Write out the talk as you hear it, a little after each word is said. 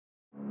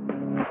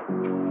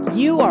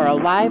You are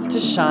alive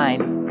to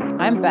shine.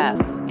 I'm Beth.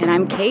 And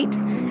I'm Kate,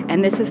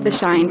 and this is the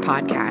Shine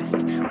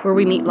Podcast, where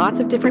we meet lots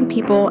of different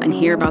people and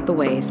hear about the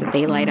ways that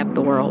they light up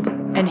the world.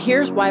 And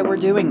here's why we're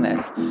doing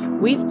this.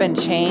 We've been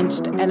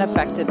changed and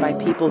affected by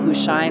people who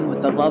shine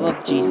with the love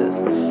of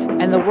Jesus.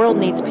 And the world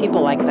needs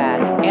people like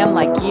that, and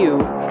like you,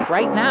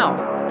 right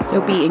now. So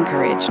be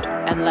encouraged.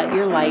 And let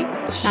your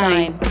light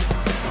shine.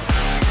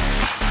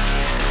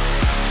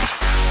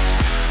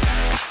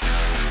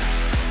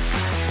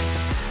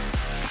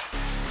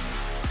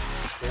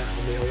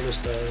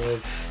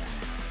 Of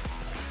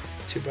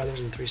 2 brothers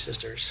and 3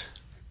 sisters,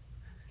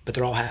 but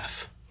they're all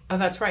half. Oh,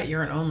 that's right.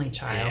 You're an only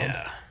child.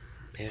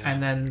 Yeah.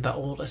 And then the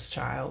oldest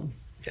child.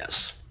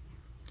 Yes.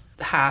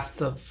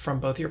 Halves from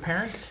both your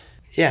parents?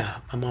 Yeah.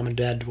 My mom and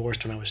dad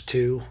divorced when I was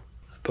 2,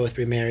 both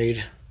remarried.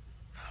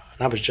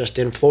 And I was just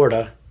in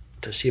Florida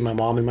to see my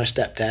mom and my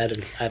stepdad,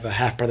 and I have a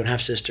half brother and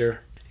half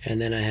sister. And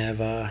then I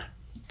have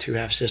 2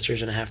 half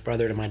sisters and a half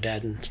brother to my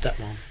dad and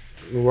stepmom.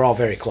 We're all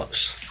very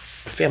close.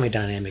 The family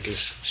dynamic is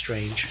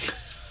strange.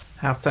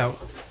 How so?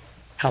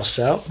 How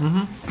so?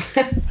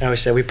 Mm-hmm. I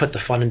always say we put the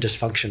fun in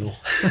dysfunctional.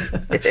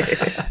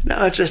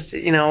 No, it's just,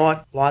 you know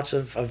what, lots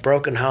of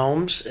broken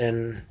homes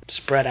and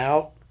spread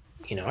out.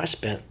 You know, I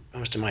spent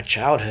most of my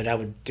childhood, I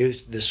would do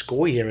the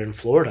school year in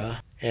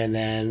Florida. And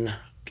then,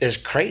 as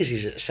crazy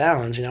as it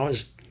sounds, I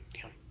was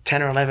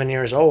 10 or 11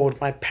 years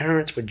old. My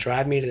parents would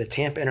drive me to the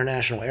Tampa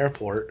International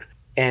Airport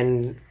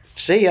and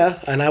see ya,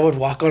 and I would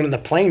walk onto the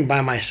plane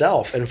by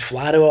myself and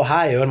fly to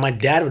Ohio, and my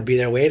dad would be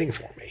there waiting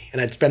for me,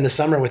 and I'd spend the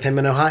summer with him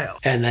in Ohio.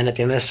 And then at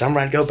the end of the summer,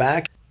 I'd go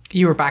back.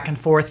 You were back and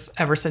forth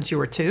ever since you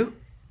were 2?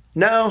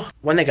 No.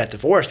 When they got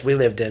divorced, we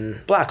lived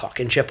in Blackhawk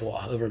in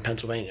Chippewa over in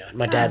Pennsylvania.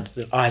 My dad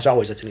has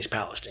always lived in East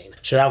Palestine,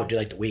 so that would do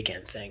like the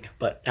weekend thing.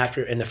 But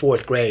after, in the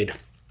 4th grade,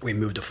 we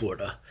moved to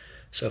Florida.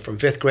 So from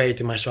 5th grade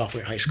through my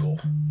sophomore year in high school,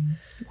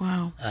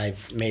 Wow. I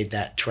made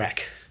that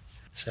trek.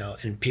 So,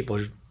 and people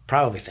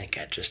probably think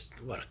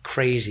what a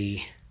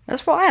crazy...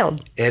 That's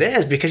wild. It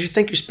is, because you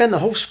think you spend the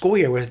whole school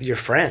year with your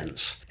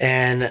friends.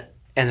 And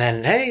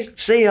then, hey,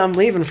 see, I'm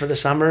leaving for the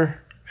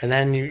summer. And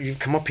then you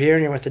come up here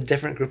and you're with a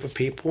different group of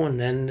people. And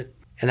then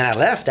I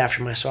left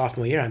after my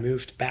sophomore year. I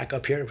moved back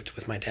up here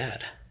with my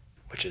dad,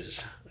 which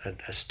is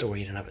a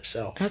story in and of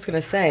itself. I was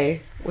going to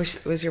say,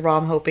 was your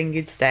mom hoping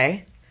you'd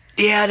stay?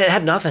 Yeah, it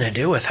had nothing to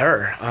do with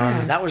her.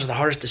 That was the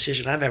hardest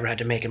decision I've ever had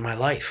to make in my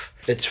life.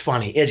 It's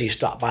funny, Izzy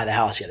stopped by the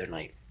house the other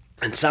night.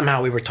 And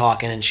somehow we were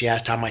talking, and she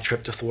asked how my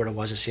trip to Florida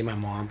was to see my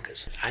mom,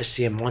 because I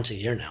see him once a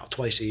year now,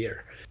 twice a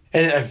year.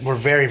 And we're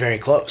very, very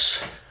close.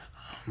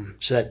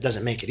 So that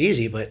doesn't make it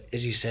easy, but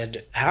Izzy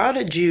said,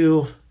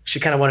 she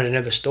kind of wanted to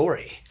know the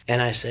story.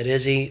 And I said,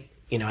 Izzy,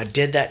 I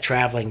did that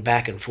traveling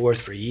back and forth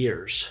for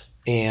years.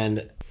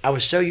 And I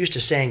was so used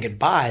to saying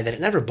goodbye that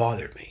it never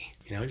bothered me.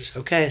 Just,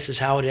 okay, this is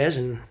how it is,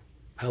 and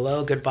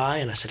hello, goodbye.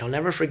 And I said, I'll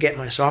never forget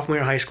my sophomore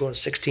year of high school. I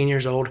was 16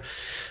 years old. It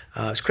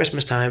was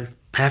Christmas time.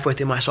 Halfway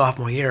through my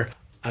sophomore year,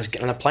 I was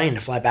getting on a plane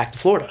to fly back to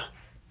Florida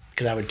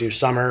because I would do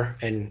summer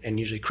and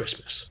usually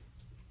Christmas.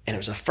 And it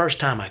was the first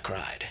time I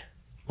cried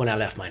when I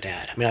left my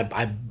dad. I mean,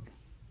 I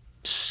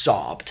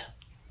sobbed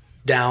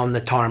down the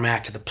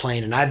tarmac to the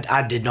plane, and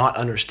I did not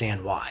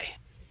understand why.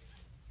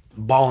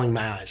 Bawling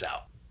my eyes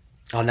out.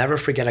 I'll never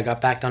forget, I got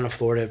back down to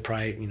Florida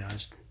probably, it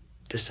was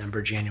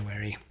December,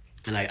 January.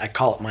 And I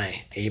call it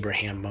my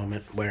Abraham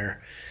moment,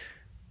 where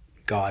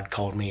God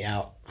called me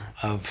out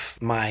of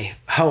my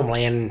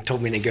homeland and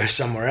told me to go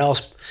somewhere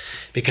else,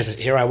 because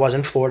here I was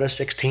in Florida,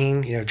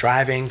 16,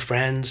 driving,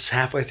 friends,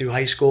 halfway through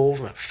high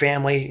school,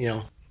 family,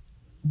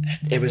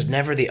 It was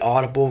never the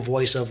audible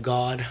voice of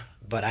God,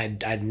 but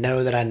I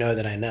know that I know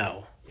that I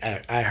know.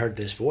 I heard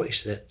this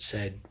voice that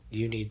said,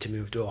 you need to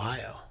move to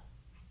Ohio.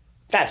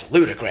 That's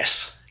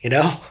ludicrous,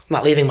 I'm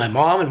not leaving my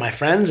mom and my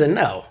friends, and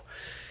no.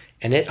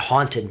 And it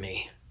haunted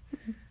me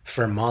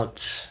for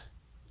months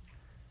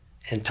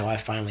until I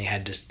finally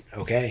had to,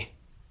 okay,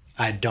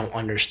 I don't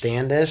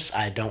understand this.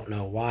 I don't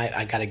know why.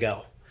 I got to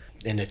go.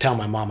 And to tell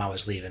my mom I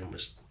was leaving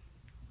was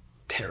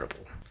terrible.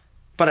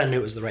 But I knew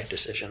it was the right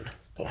decision.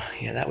 So,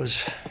 yeah, that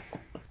was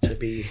to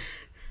be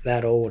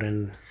that old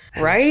and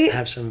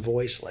have some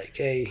voice like,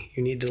 hey,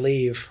 you need to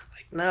leave.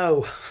 Like,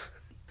 no.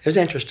 It was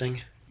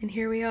interesting. And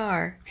here we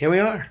are. Here we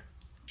are.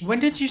 When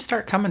did you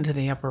start coming to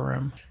the upper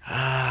room?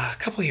 A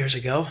couple years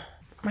ago.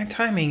 My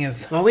timing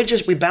is... Well,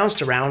 we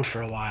bounced around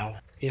for a while.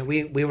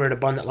 We were at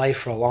Abundant Life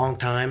for a long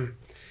time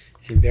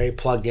and very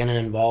plugged in and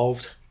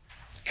involved.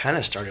 Kind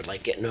of started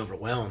getting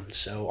overwhelmed.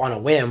 So on a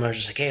whim, I was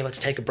just like, hey, let's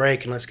take a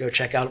break and let's go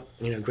check out,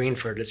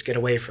 Greenford. Let's get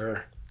away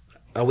for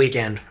a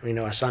weekend,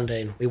 a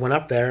Sunday. And we went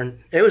up there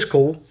and it was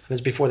cool. It was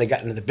before they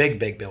got into the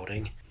big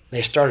building.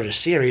 They started a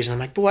series and I'm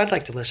like, boy, I'd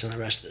like to listen to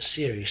the rest of the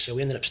series. So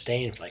we ended up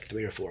staying for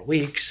 3 or 4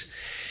 weeks.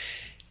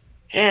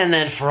 And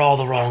then for all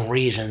the wrong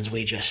reasons,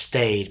 we just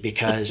stayed,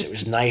 because it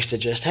was nice to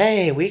just,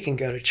 hey, we can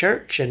go to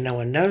church and no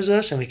one knows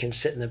us and we can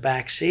sit in the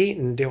back seat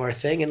and do our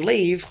thing and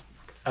leave.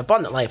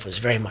 Abundant Life was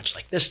very much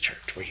like this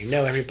church, where you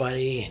know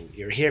everybody and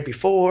you're here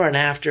before and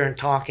after and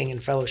talking and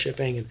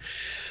fellowshipping.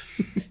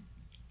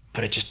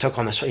 But it just took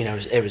on this,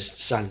 it was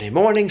Sunday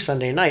morning,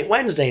 Sunday night,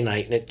 Wednesday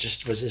night, and it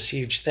just was this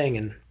huge thing.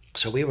 And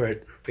so we were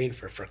at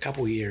Greenford for a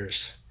couple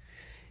years.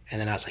 And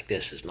then I was like,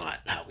 this is not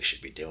how we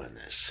should be doing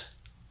this.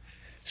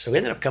 So we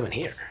ended up coming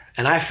here.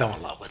 And I fell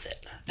in love with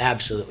it,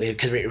 absolutely,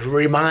 because it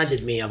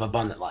reminded me of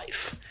Abundant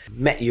Life.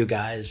 Met you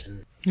guys.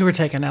 And You were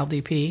taking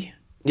LDP.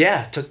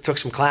 yeah, took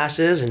some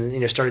classes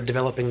and started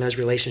developing those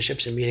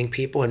relationships and meeting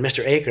people. And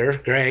Mr.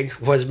 Aker, Greg,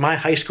 was my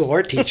high school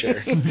art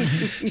teacher.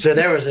 So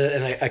there was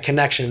a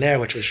connection there,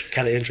 which was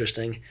kind of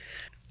interesting.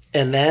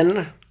 And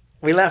then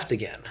we left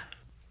again.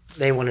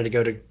 They wanted to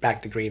go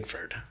back to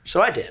Greenford.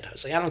 So I did. I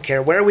was like, I don't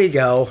care where we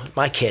go.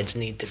 My kids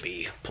need to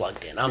be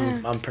plugged in.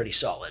 I'm pretty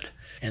solid.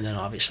 And then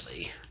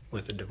obviously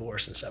with the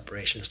divorce and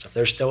separation and stuff,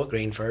 they're still at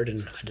Greenford.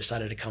 And I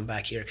decided to come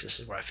back here because this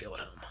is where I feel at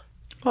home.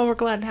 Well, we're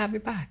glad to have you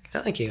back. Oh,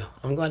 thank you.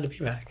 I'm glad to be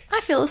back.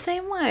 I feel the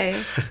same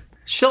way.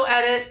 She'll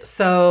edit,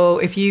 so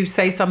if you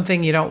say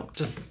something, you don't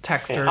just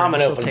text her. I'm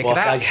an she'll open take book.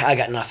 it out. I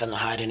got nothing to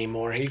hide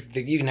anymore. You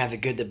can have the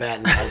good, the bad,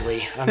 and the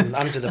ugly.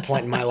 I'm to the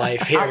point in my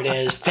life. Here it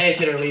is.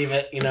 Take it or leave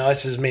it.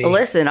 This is me.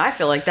 Listen, I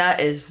feel like that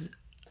is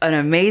an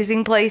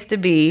amazing place to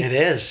be. It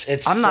is.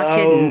 I'm not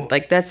kidding.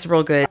 Like, that's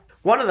real good.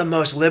 One of the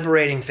most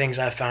liberating things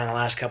I've found in the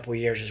last couple of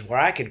years is where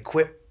I could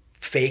quit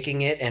faking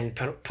it and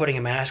putting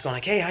a mask on,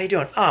 like, hey, how you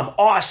doing? I'm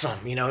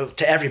awesome,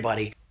 to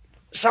everybody.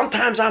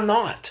 Sometimes I'm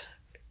not.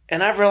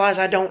 And I've realized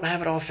I don't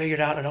have it all figured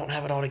out. I don't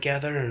have it all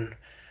together, and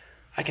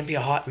I can be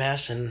a hot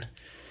mess. And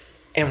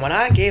when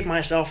I gave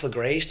myself the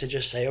grace to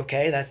just say,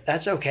 okay,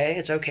 that's okay.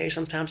 It's okay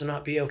sometimes to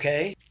not be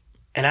okay.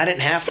 And I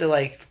didn't have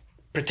to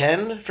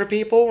pretend for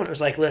people. And it was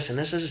like, listen,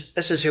 this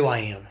is who I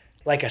am.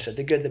 Like I said,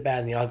 the good, the bad,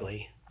 and the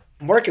ugly.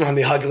 I'm working on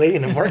the ugly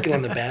and I'm working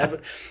on the bad,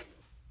 but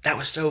that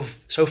was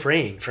so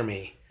freeing for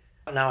me.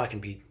 Now I can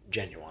be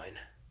genuine.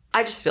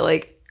 I just feel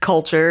like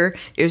culture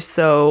is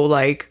so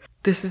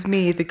this is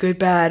me, the good,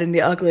 bad, and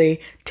the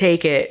ugly.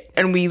 Take it.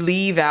 And we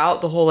leave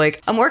out the whole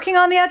I'm working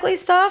on the ugly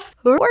stuff.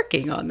 We're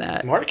working on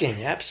that. I'm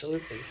working,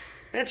 absolutely.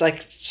 It's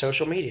like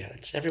social media.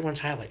 It's everyone's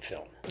highlight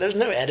film. There's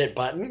no edit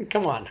button.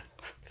 Come on.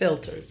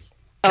 Filters.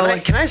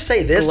 Can I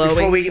say this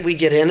glowing. before we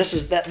get in?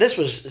 This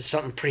was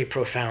something pretty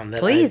profound.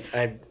 That Please.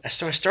 I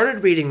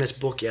started reading this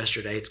book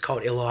yesterday. It's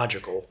called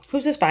Illogical.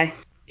 Who's this by?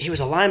 He was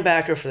a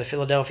linebacker for the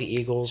Philadelphia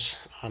Eagles.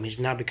 He's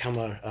now become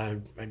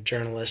a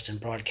journalist and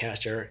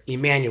broadcaster.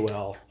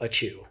 Emmanuel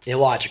Achu.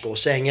 Illogical,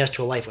 saying yes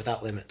to a life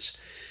without limits.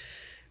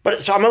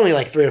 But so I'm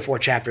only 3 or 4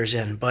 chapters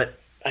in, but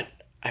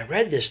I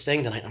read this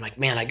thing tonight. And I'm like,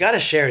 man, I got to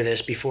share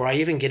this before I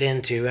even get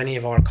into any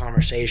of our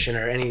conversation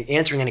or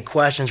answering any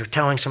questions or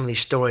telling some of these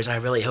stories. I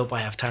really hope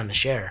I have time to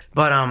share.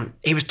 But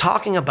he was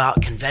talking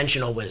about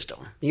conventional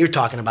wisdom. You're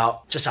talking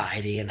about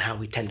society and how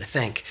we tend to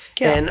think.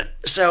 Yeah. And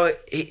so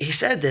he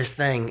said this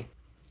thing.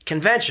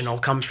 Conventional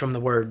comes from the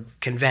word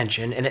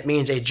convention, and it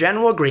means a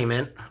general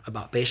agreement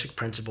about basic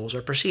principles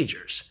or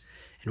procedures.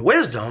 And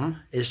wisdom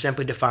is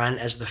simply defined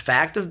as the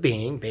fact of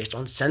being based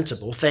on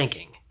sensible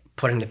thinking.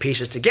 Putting the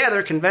pieces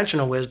together,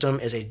 conventional wisdom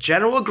is a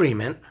general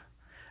agreement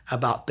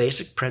about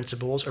basic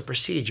principles or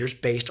procedures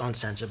based on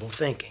sensible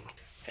thinking.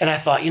 And I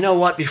thought, you know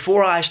what,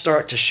 before I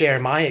start to share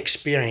my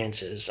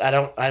experiences,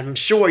 I'm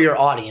sure your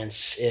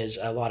audience is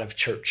a lot of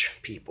church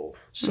people.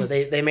 So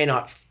they may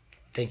not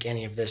think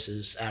any of this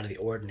is out of the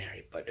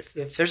ordinary. But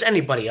if there's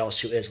anybody else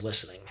who is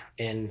listening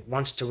and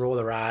wants to roll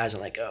their eyes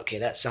and okay,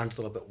 that sounds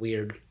a little bit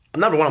weird.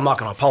 Number one, I'm not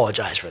going to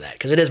apologize for that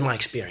because it is my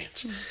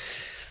experience.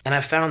 And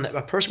I found that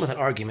a person with an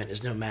argument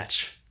is no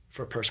match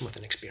for a person with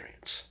an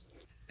experience.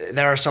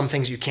 There are some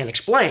things you can't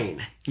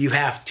explain. You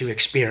have to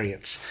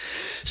experience.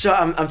 So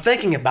I'm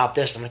thinking about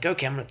this. I'm like,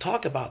 okay, I'm going to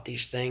talk about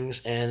these things,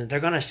 and they're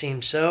going to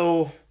seem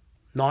so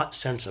not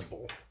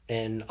sensible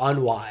and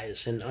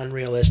unwise and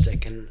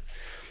unrealistic. And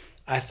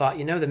I thought,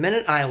 the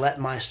minute I let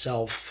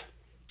myself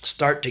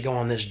start to go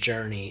on this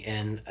journey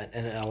and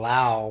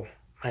allow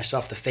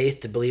myself the faith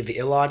to believe the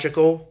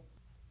illogical,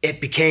 it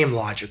became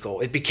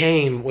logical. It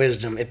became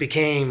wisdom. It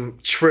became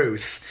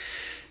truth.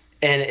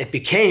 And it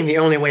became the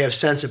only way of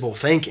sensible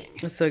thinking.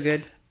 That's so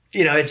good.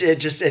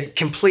 It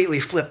completely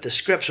flipped the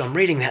script. So I'm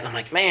reading that and I'm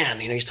like, man,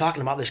 he's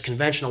talking about this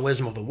conventional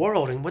wisdom of the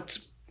world. And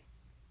what's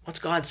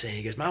God saying?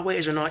 He goes, my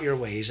ways are not your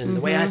ways. And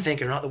the way I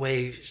think are not the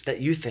ways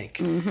that you think.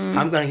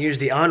 I'm going to use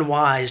the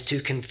unwise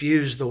to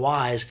confuse the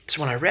wise.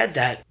 So when I read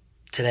that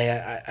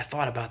today, I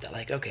thought about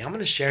that. Okay, I'm going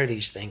to share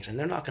these things. And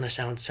they're not going to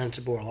sound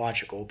sensible or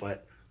logical,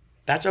 but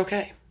that's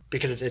okay.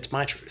 Because it's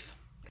my truth.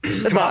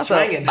 That's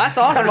awesome. That's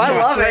awesome. I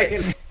love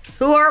it.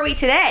 Who are we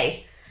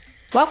today?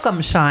 Welcome,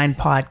 Shine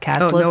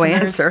Podcast Oh, listeners. no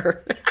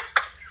answer.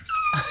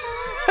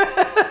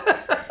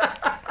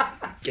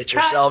 Get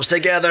yourselves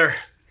together.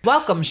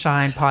 Welcome,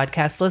 Shine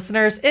Podcast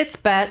listeners. It's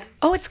Bet,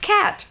 Oh, it's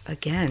Kat.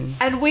 Again.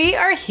 and we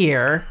are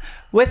here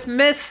with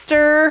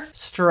Mr.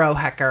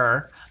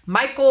 Strohecker.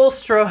 Michael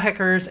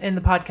Strohecker's in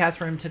the podcast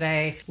room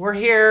today. We're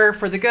here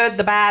for the good,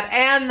 the bad,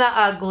 and the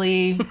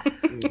ugly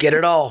Get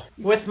it all.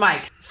 with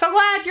Mike. So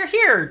glad you're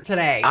here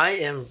today. I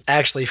am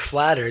actually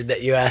flattered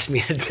that you asked me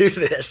to do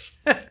this.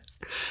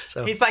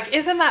 He's like,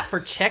 isn't that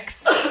for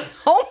chicks?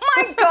 Oh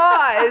my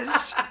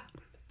gosh.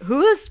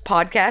 Whose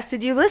podcast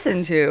did you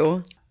listen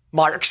to?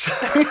 Mark's.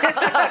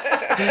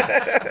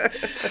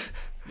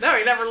 No,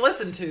 he never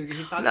listened to.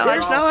 He thought No, they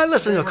were all- I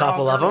listened to they a were all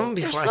couple of them girls.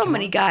 There's before I so came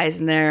many on. guys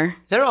in there.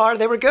 They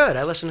were good.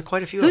 I listened to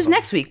quite a few Who's of them.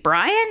 next week?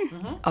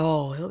 Brian?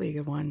 Oh, he'll be a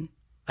good one.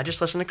 I just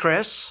listened to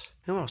Chris.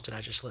 Who else did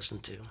I just listen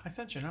to? I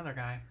sent you another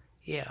guy.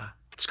 Yeah.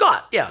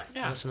 Scott, yeah.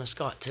 Yeah. I listened to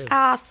Scott, too.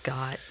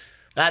 Scott.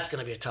 That's going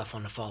to be a tough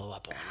one to follow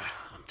up on,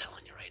 I'm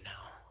telling you right now.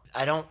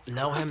 I don't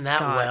know him that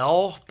Scott.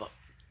 well, but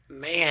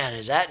man,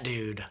 is that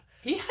dude.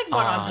 He had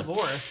one on On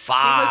divorce.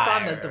 fire. He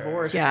was on the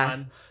divorce Yeah.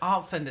 one.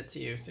 I'll send it to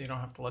you so you don't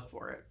have to look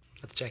for it.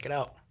 Let's check it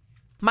out.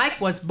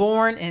 Mike was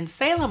born in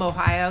Salem,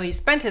 Ohio. He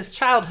spent his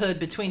childhood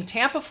between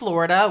Tampa,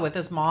 Florida with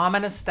his mom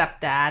and his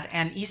stepdad,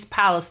 and East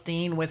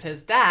Palestine with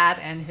his dad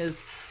and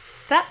his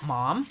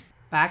stepmom.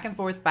 Back and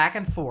forth, back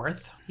and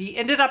forth. He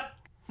ended up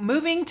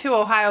moving to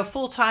Ohio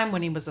full-time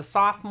when he was a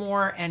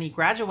sophomore, and he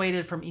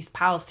graduated from East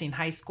Palestine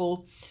High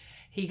School.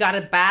 He got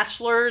a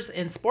bachelor's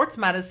in sports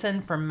medicine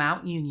from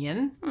Mount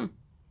Union.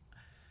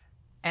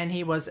 And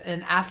he was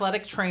an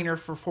athletic trainer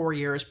for 4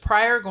 years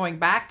prior going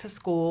back to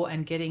school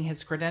and getting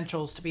his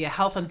credentials to be a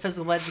health and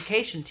physical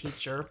education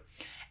teacher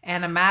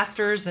and a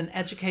master's in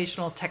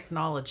educational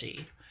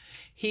technology.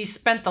 He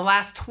spent the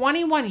last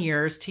 21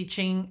 years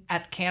teaching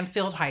at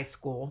Canfield High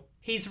School.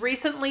 He's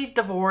recently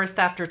divorced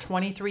after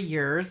 23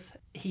 years.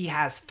 He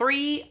has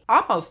 3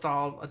 almost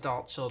all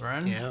adult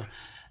children. Yeah.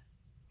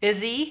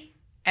 Izzy,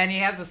 and he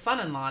has a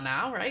son-in-law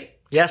now, right?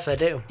 Yes, I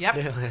do. Yep.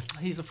 Yeah.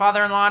 He's a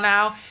father-in-law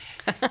now.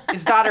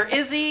 His daughter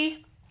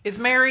Izzy is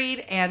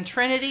married, and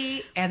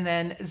Trinity, and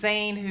then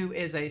Zane, who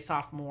is a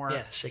sophomore.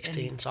 Yeah,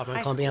 16, in sophomore in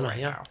high school Columbiana, right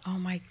yeah. now. Oh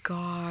my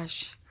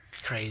gosh.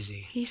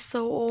 Crazy. He's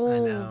so old. I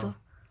know.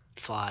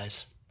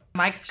 Flies.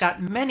 Mike's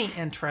got many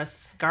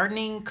interests: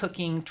 gardening,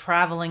 cooking,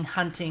 traveling,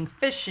 hunting,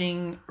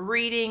 fishing,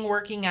 reading,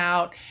 working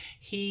out.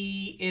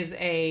 He is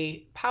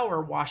a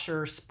power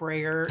washer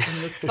sprayer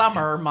in the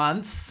summer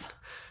months.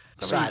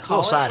 Is that what you call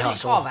Little it? side What do you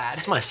hustle. call that?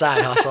 It's my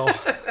side hustle.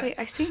 Wait,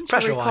 I seem to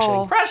Pressure recall.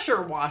 washing.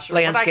 Pressure washer.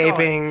 what'd I call it?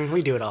 Landscaping,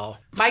 we do it all.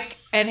 Mike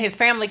and his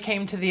family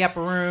came to the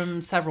upper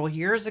room several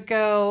years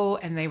ago,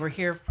 and they were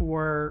here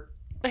for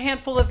a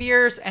handful of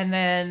years and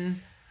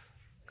then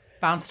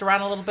bounced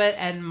around a little bit.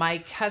 And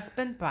Mike has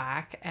been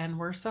back, and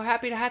we're so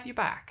happy to have you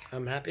back.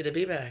 I'm happy to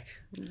be back.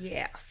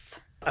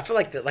 Yes. I feel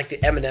like the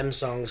Eminem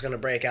song is gonna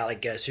break out.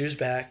 Like, guess who's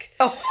back?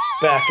 Oh,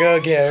 back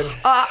again.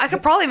 I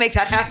could probably make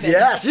that happen.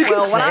 Yes, you can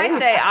Well, when I sing.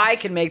 say I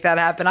can make that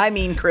happen, I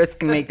mean Chris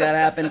can make that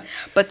happen.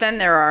 But then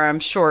there are, I'm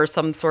sure,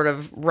 some sort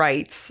of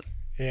rights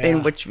Yeah.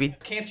 in which we'd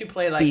Can't you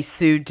play like be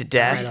sued to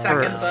death I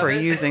don't for, know. for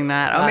using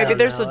that. Oh, I maybe don't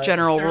there's know. a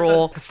general There's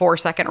rule, a-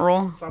 4-second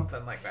rule.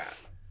 something like that?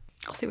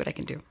 I'll see what I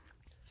can do.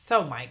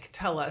 So, Mike,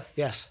 tell us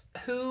Yes.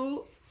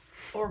 who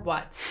or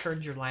what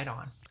turned your light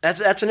on?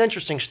 That's an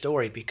interesting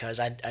story because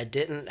I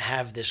didn't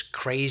have this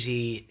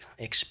crazy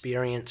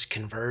experience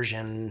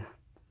conversion.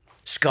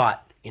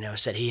 Scott,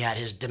 said he had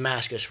his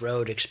Damascus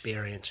Road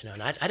experience,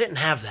 and I didn't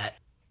have that.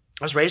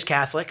 I was raised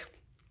Catholic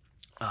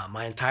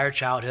my entire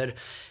childhood,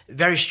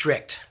 very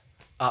strict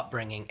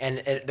upbringing, and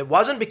it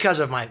wasn't because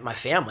of my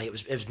family. It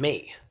was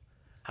me.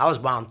 I was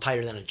wound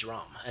tighter than a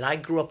drum, and I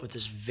grew up with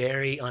this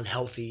very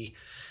unhealthy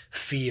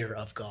fear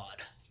of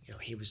God.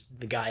 He was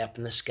the guy up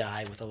in the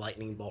sky with a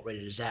lightning bolt ready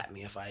to zap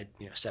me if I,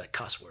 said a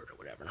cuss word or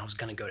whatever, and I was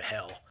going to go to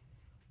hell.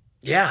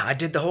 Yeah, I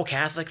did the whole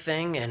Catholic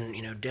thing and,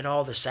 did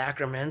all the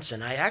sacraments,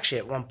 and I actually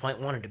at one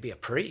point wanted to be a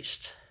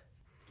priest.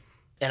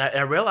 And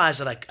I realized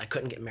that I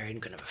couldn't get married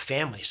and couldn't have a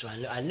family, so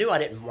I knew I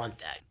didn't want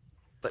that.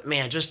 But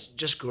man,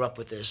 just grew up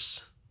with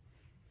this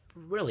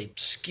really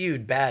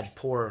skewed, bad,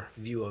 poor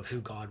view of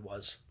who God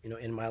was,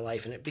 in my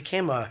life, and it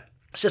became a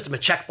system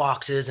of check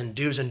boxes and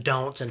do's and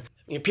don'ts. And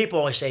people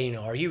always say,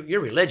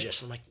 you're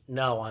religious. I'm like,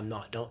 no, I'm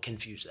not. Don't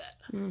confuse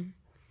that.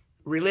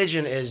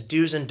 Religion is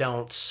do's and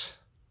don'ts.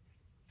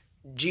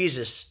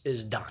 Jesus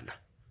is done.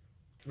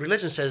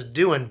 Religion says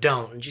do and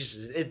don't, and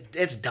Jesus,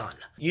 it's done.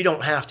 You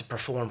don't have to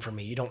perform for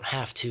me. You don't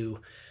have to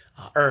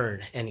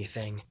earn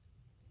anything.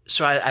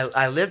 So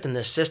I lived in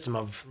this system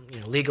of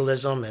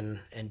legalism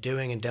and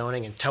doing and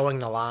don'ting and towing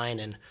the line,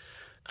 and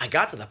I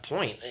got to the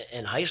point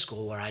in high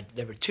school where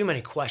there were too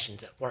many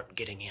questions that weren't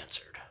getting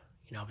answered.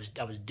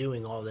 I was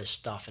doing all this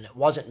stuff, and it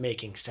wasn't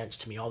making sense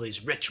to me, all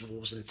these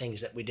rituals and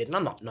things that we did, and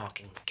I'm not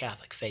knocking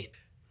Catholic faith.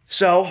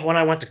 So when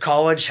I went to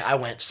college, I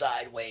went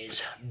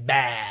sideways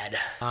bad,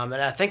 and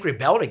I think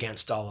rebelled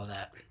against all of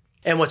that.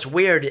 And what's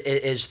weird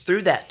is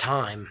through that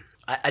time,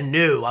 I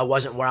knew I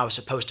wasn't where I was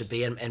supposed to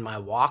be in my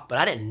walk, but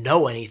I didn't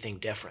know anything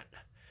different.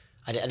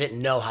 I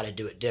didn't know how to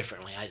do it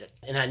differently,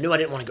 and I knew I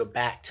didn't want to go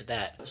back to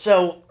that.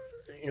 So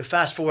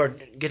fast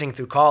forward, getting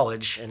through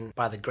college, and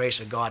by the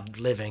grace of God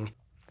living,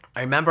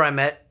 I remember I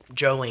met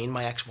Jolene,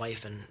 my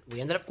ex-wife, and we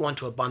ended up going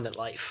to Abundant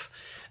Life.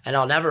 And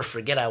I'll never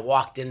forget, I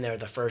walked in there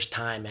the first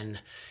time, and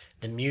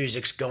the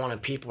music's going, and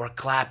people are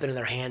clapping, and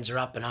their hands are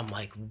up, and I'm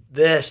like,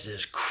 this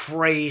is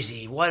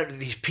crazy. What are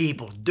these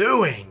people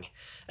doing?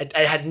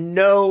 I had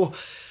no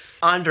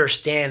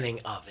understanding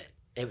of it.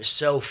 It was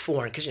so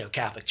foreign, because,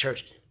 Catholic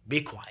Church,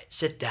 be quiet,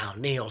 sit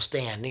down, kneel,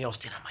 stand.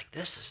 I'm like,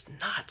 this is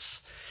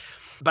nuts.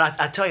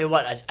 But I tell you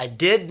what, I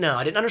did know,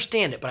 I didn't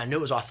understand it, but I knew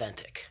it was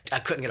authentic. I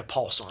couldn't get a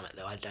pulse on it,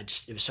 though.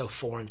 It was so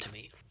foreign to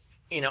me.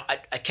 You know,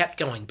 I kept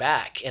going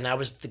back, and I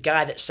was the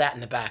guy that sat in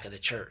the back of the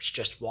church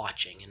just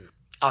watching. And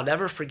I'll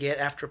never forget,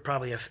 after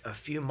probably a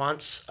few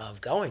months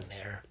of going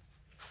there,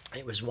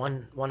 it was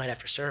one night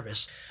after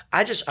service,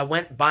 I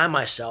went by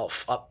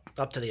myself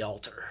up to the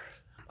altar.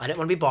 I didn't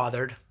want to be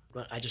bothered.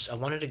 I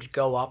wanted to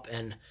go up,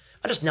 and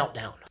I just knelt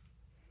down.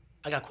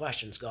 I got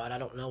questions, God. I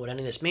don't know what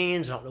any of this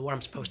means. I don't know where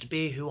I'm supposed to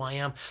be, who I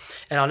am.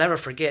 And I'll never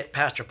forget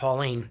Pastor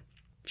Pauline.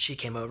 She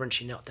came over and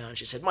she knelt down and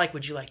she said, Mike,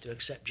 would you like to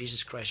accept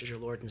Jesus Christ as your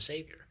Lord and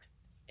Savior?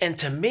 And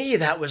to me,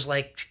 that was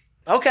like,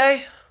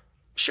 okay,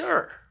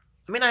 sure.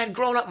 I mean, I had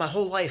grown up my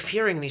whole life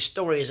hearing these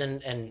stories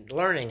and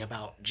learning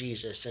about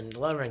Jesus and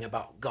learning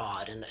about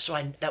God. And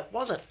so that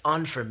wasn't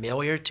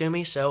unfamiliar to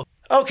me. So,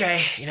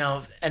 okay, you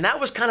know, and that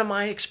was kind of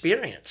my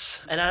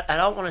experience. And I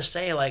don't want to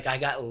say like I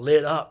got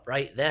lit up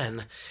right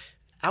then.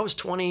 I was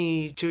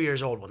 22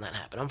 years old when that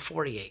happened. I'm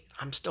 48.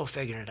 I'm still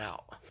figuring it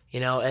out,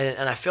 you know,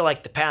 and I feel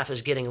like the path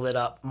is getting lit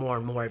up more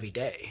and more every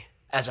day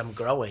as I'm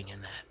growing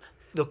in that.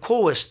 The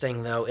coolest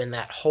thing, though, in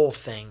that whole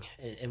thing,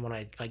 and when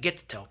I get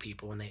to tell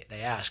people when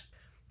they ask,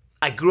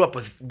 I grew up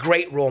with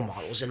great role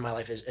models in my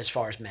life as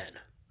far as men.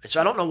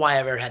 So I don't know why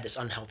I've ever had this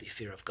unhealthy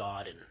fear of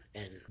God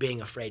and being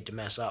afraid to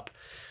mess up.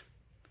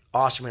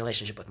 Awesome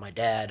relationship with my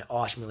dad,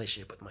 awesome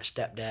relationship with my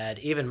stepdad,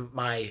 even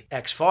my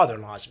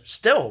ex-father-in-laws.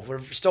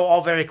 We're still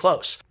all very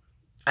close.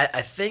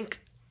 I think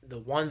the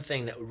one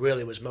thing that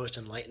really was most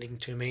enlightening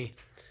to me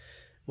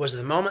was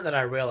the moment that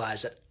I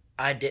realized that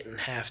I didn't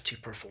have to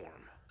perform.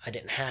 I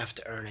didn't have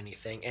to earn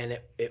anything. And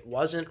it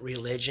wasn't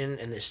religion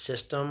and this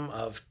system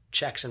of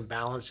checks and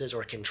balances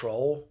or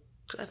control.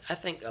 I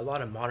think a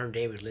lot of modern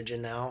day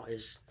religion now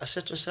is a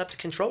system set up to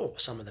control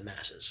some of the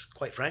masses,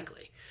 quite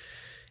frankly,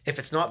 if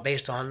it's not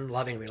based on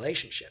loving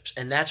relationships.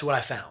 And that's what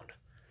I found.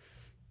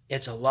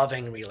 It's a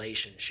loving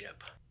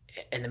relationship.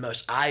 And the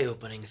most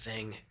eye-opening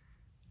thing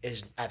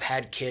is I've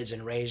had kids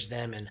and raised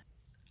them, and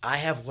I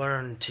have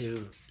learned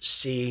to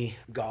see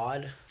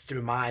God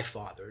through my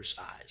father's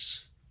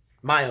eyes,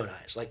 my own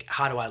eyes. Like,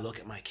 how do I look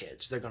at my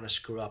kids? They're going to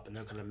screw up and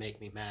they're going to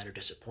make me mad or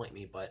disappoint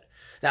me, but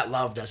that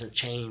love doesn't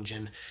change,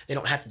 and they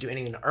don't have to do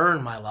anything to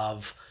earn my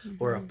love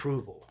or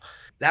approval.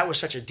 That was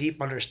such a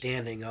deep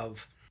understanding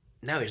of,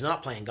 no, he's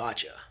not playing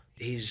gotcha.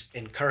 He's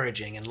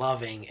encouraging and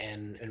loving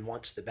and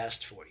wants the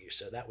best for you.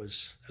 So that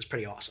was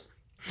pretty awesome.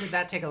 Did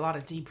that take a lot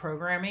of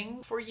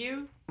deprogramming for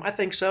you? I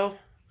think so.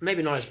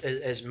 Maybe not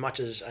as much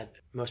as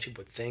most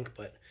people would think,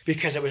 but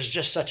because it was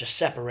just such a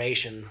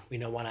separation, you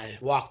know, when I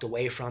walked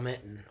away from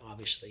it and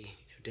obviously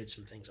did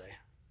some things I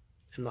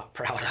am not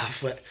proud of,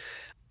 but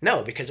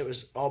no, because it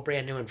was all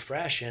brand new and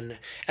fresh, and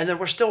there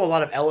were still a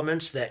lot of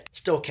elements that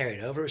still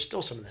carried over. It was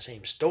still some of the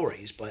same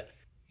stories, but,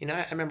 you know,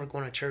 I remember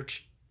going to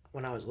church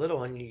when I was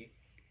little, and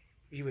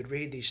you would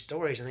read these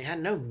stories, and they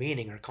had no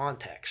meaning or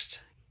context.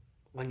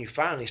 When you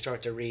finally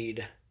start to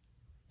read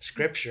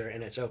scripture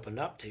and it's opened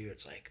up to you,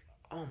 it's like,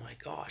 oh my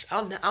gosh.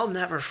 I'll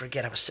never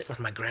forget, I was sitting with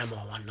my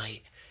grandma one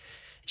night.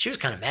 She was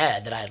kind of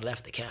mad that I had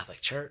left the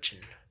Catholic Church,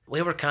 and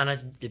we were kind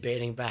of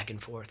debating back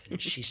and forth,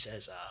 and she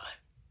says,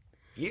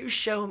 you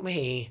show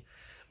me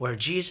where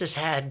Jesus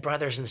had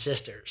brothers and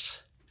sisters.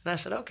 And I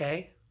said,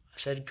 okay. I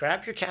said,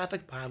 grab your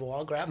Catholic Bible,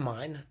 I'll grab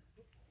mine.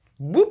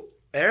 Whoop,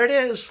 there it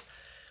is.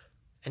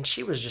 And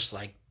she was just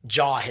like,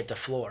 jaw hit the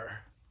floor.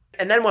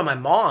 And then when my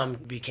mom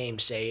became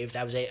saved,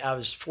 I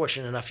was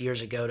fortunate enough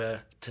years ago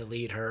to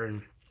lead her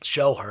and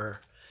show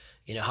her,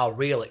 you know, how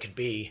real it could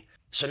be.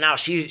 So now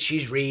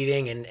she's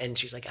reading and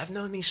she's like, I've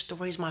known these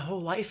stories my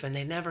whole life and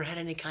they never had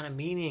any kind of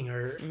meaning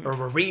or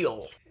were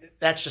real.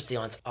 That's just the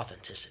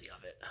authenticity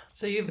of it.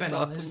 So you've been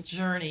on this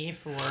journey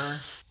for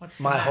what's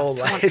my whole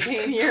life,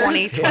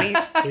 20,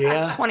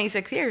 yeah,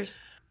 26 years,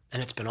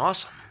 and it's been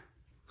awesome.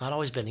 Not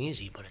always been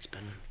easy, but it's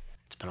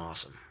been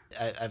awesome.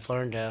 I've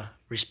learned to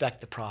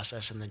respect the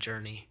process and the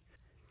journey.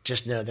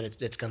 Just know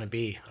that it's going to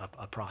be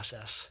a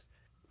process.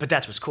 But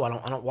that's what's cool.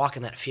 I don't walk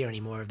in that fear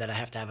anymore that I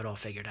have to have it all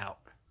figured out,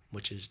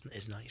 which is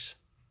nice.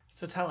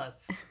 So tell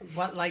us,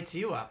 what lights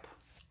you up?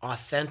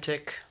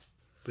 Authentic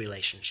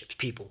relationships,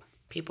 people.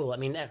 I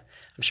mean,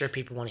 I'm sure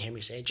people want to hear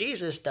me say,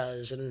 Jesus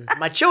does, and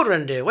my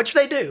children do, which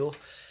they do.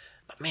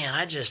 But man,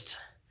 I've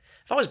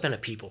always been a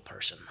people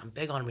person. I'm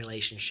big on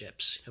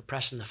relationships, you know,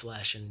 pressing the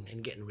flesh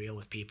and getting real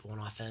with people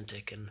and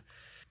authentic. And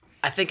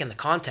I think in the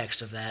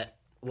context of that,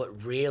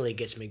 what really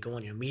gets me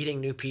going, you know, meeting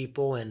new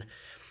people and,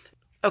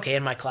 okay,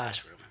 in my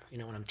classroom, you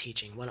know, when I'm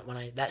teaching, when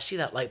I see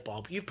that light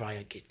bulb, you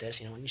probably get this,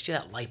 you know, when you see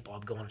that light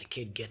bulb go on and a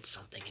kid gets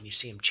something and you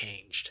see him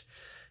changed.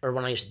 Or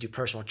when I used to do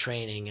personal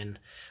training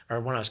or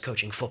when I was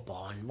coaching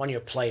football and one of your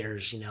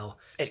players, you know,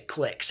 it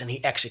clicks and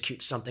he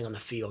executes something on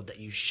the field that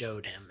you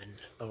showed him,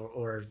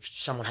 or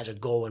someone has a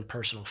goal in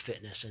personal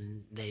fitness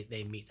and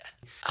they meet that.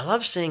 I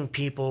love seeing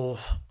people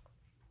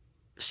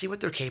see what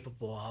they're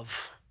capable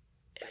of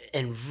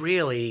and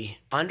really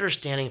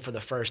understanding for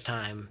the first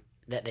time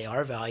that they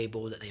are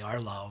valuable, that they are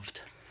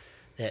loved,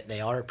 that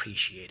they are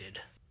appreciated.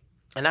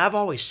 And I've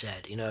always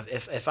said, you know,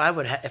 if I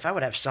would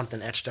have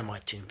something etched on my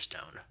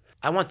tombstone,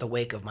 I want the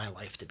wake of my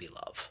life to be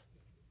love.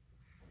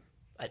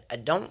 I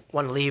don't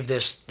want to leave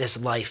this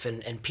life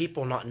and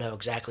people not know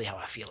exactly how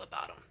I feel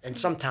about them. And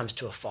sometimes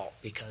to a fault,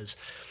 because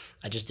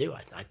I just do.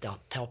 I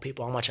tell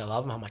people how much I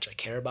love them, how much I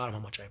care about them, how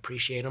much I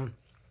appreciate them.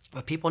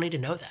 But people need to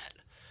know that.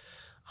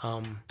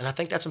 And I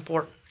think that's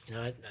important. You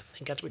know, I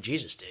think that's what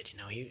Jesus did. You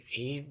know,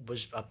 he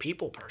was a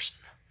people person.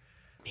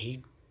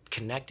 He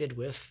connected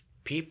with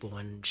people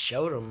and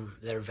showed them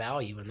their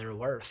value and their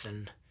worth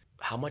and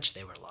how much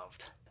they were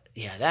loved.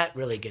 Yeah, that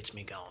really gets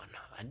me going.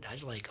 I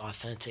like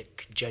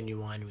authentic,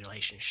 genuine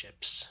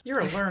relationships. You're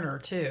a learner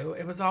too.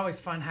 It was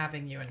always fun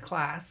having you in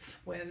class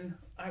when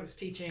I was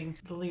teaching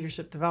the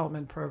leadership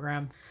development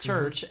program at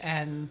church,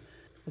 and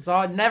it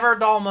was never a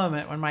dull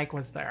moment when Mike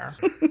was there.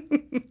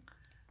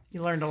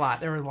 You learned a lot.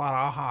 There were a lot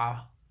of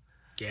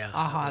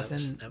ahas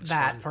in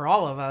that for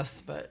all of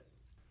us, but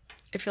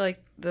I feel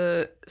like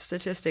the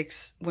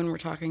statistics, when we're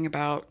talking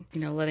about,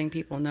 letting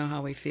people know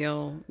how we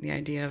feel, the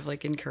idea of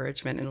like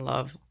encouragement and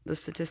love, the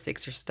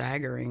statistics are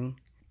staggering.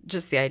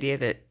 Just the idea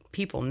that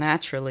people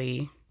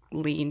naturally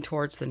lean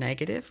towards the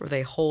negative, or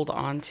they hold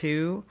on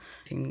to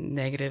the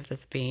negative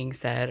that's being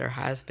said or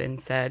has been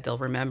said. They'll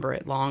remember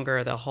it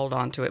longer. They'll hold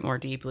on to it more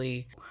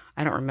deeply.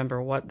 I don't remember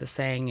what the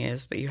saying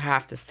is, but you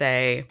have to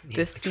say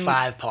this. Like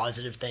 5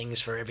 positive things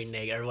for every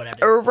negative or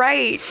whatever.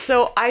 Right.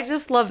 So I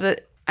just love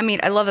that. I mean,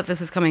 I love that this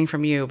is coming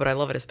from you, but I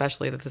love it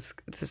especially that this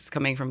is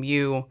coming from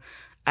you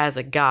as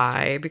a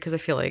guy, because I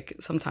feel like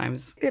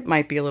sometimes it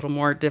might be a little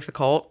more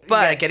difficult.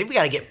 But we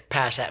gotta get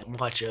past that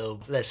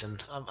macho. Listen,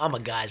 I'm a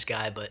guy's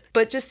guy,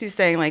 but just you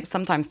saying like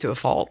sometimes to a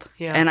fault.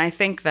 Yeah. And I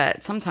think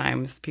that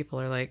sometimes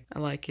people are like, I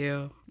like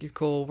you, you're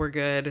cool, we're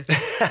good.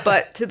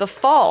 But to the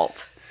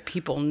fault,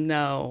 people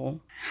know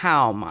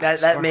how much.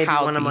 That may be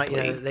one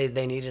deeply. of my.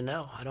 They need to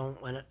know. I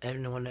don't want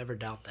anyone to ever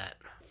doubt that.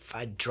 If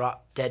I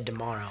drop dead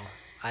tomorrow,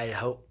 I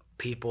hope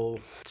people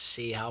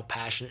see how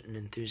passionate and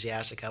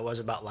enthusiastic I was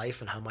about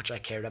life and how much I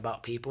cared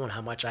about people and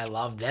how much I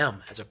loved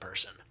them as a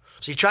person.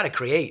 So you try to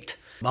create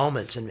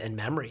moments and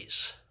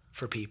memories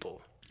for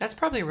people. that's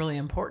probably really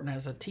important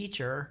as a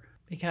teacher,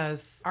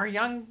 because our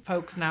young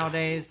folks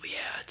nowadays,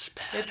 Yeah, it's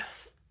bad.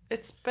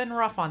 it's been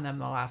rough on them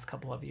the last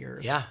couple of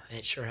years. Yeah,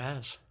 it sure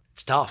has.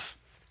 It's tough,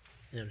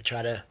 to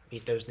try to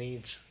meet those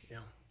needs,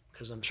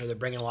 because I'm sure they're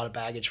bringing a lot of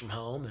baggage from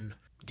home and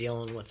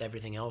dealing with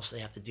everything else they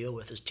have to deal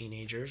with as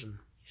teenagers, and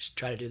just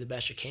try to do the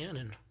best you can.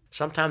 And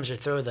sometimes you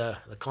throw the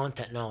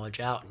content knowledge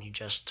out and you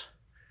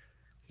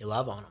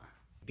love on them,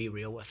 be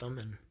real with them.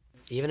 And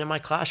even in my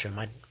classroom,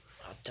 I'll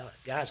tell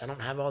guys, I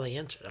don't have all the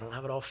answers. I don't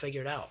have it all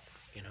figured out.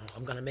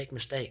 I'm going to make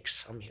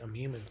mistakes. I'm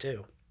human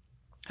too.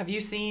 Have you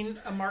seen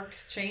a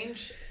marked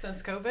change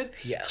since COVID?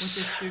 Yes. With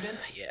your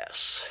students?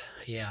 Yes.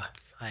 Yeah,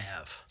 I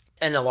have.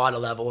 And a lot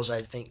of levels,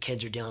 I think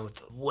kids are dealing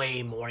with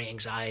way more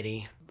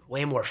anxiety,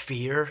 way more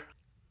fear.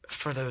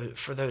 For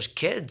those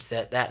kids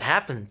that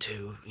happened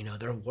to,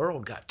 their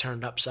world got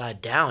turned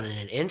upside down in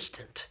an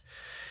instant.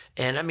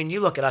 And I mean, you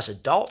look at us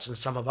adults, and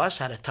some of us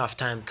had a tough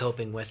time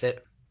coping with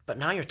it. But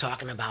now you're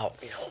talking about,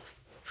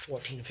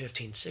 14,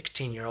 15,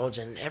 16-year-olds,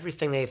 and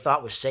everything they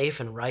thought was safe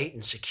and right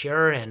and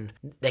secure and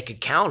they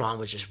could count on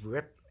was just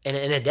ripped in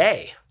a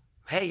day.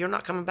 Hey, you're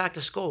not coming back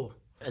to school.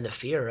 And the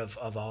fear of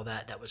all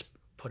that was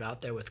put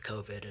out there with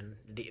COVID, and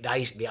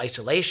the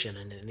isolation,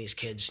 and these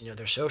kids,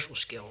 their social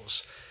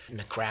skills and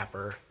the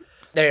crapper.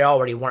 They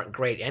already weren't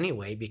great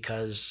anyway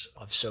because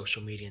of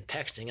social media and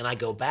texting. And I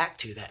go back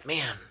to that,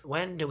 man,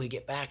 when do we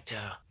get back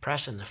to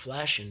pressing the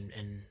flesh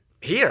and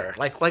here,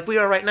 like we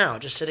are right now,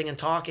 just sitting and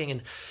talking,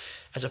 and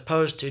as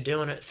opposed to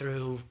doing it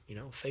through,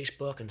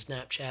 Facebook and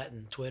Snapchat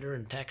and Twitter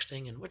and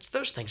texting, and which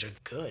those things are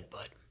good,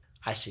 but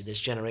I see this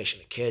generation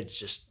of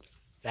kids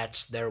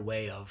that's their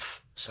way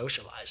of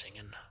socializing,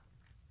 and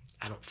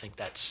I don't think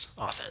that's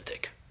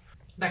authentic.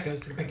 That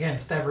goes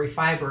against every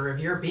fiber of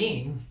your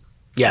being.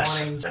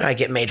 Yes, I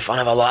get made fun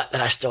of a lot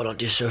that I still don't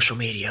do social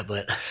media,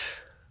 but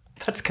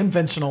That's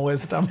conventional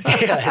wisdom.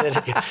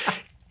 yeah.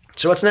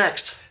 So what's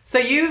next? So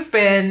you've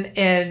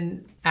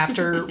been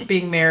after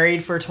being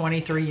married for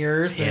 23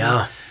 years. And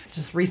Yeah.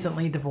 just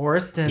recently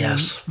divorced in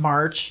Yes.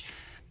 March.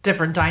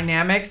 Different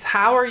dynamics.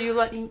 How are you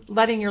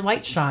letting your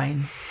light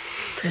shine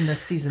in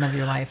this season of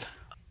your life?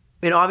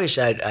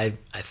 Obviously, I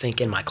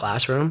think in my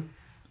classroom,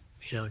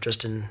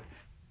 just in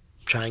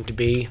trying to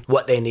be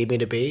what they need me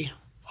to be.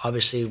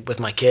 Obviously, with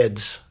my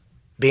kids,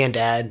 being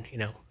dad,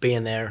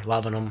 being there,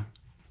 loving them.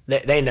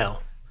 They know.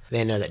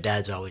 They know that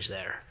dad's always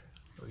there,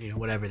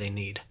 whatever they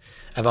need.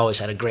 I've always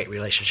had a great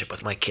relationship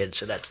with my kids,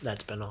 so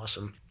that's been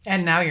awesome.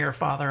 And now you're a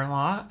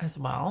father-in-law as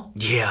well.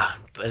 Yeah,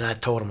 and I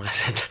told him, I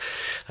said,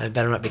 I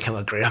better not become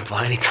a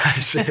grandpa anytime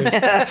soon.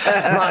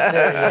 I'm not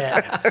there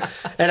yet,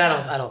 and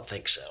I don't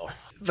think so.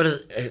 But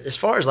as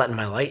far as letting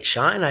my light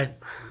shine,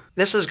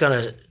 this is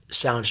gonna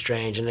sound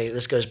strange, and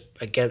this goes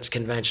against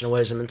conventional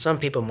wisdom, and some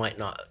people might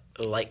not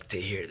like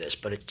to hear this,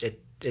 but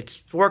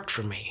it's worked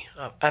for me.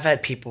 I've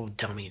had people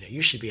tell me,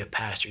 you should be a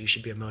pastor, you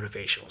should be a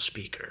motivational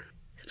speaker.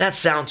 That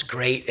sounds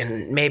great,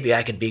 and maybe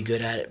I could be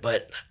good at it,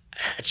 but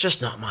it's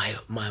just not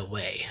my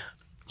way.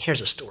 Here's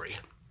a story.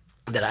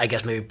 that I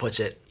guess maybe puts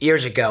it.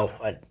 Years ago,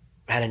 I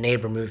had a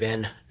neighbor move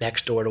in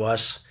next door to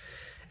us,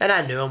 and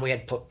I knew him. We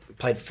had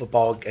played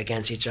football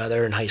against each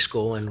other in high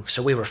school, and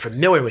so we were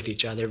familiar with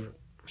each other.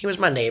 He was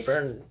my neighbor,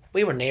 and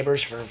we were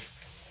neighbors for,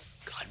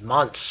 God,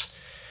 months.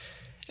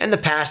 And the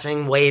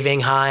passing,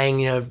 waving,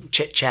 hiing,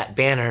 chit-chat,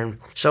 banter. And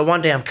so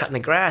one day I'm cutting the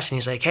grass, and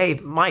he's like, hey,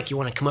 Mike, you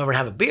want to come over and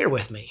have a beer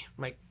with me?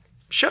 I'm like,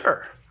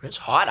 sure. It's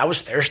hot. I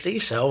was thirsty,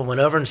 so I went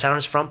over and sat on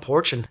his front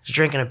porch and was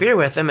drinking a beer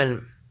with him,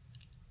 and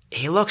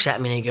he looks at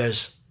me and he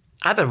goes,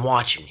 I've been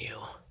watching you.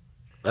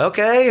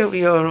 Okay,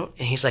 and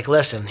he's like,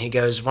 listen, he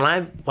goes, when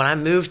I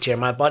moved here,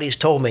 my buddies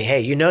told me, hey,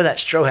 you know that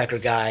Strohecker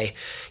guy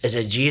is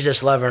a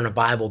Jesus lover and a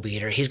Bible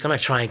beater. He's going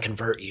to try and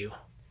convert you.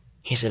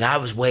 He said, I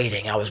was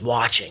waiting, I was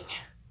watching,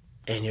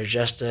 and you're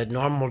just a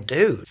normal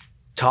dude.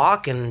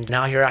 Talk, and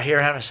now you're out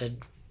here. I said,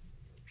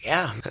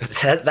 yeah,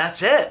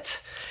 that's it.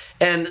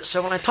 And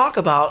so when I talk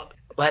about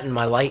letting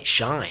my light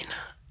shine,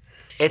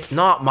 it's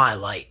not my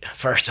light,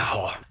 first of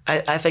all.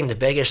 I think the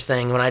biggest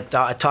thing when I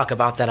talk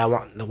about that, I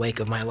want in the wake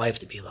of my life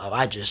to be love.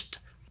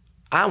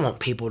 I want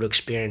people to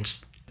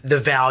experience the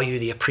value,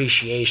 the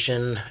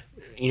appreciation,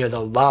 the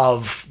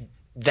love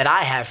that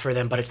I have for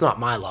them, but it's not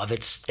my love.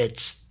 It's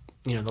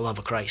the love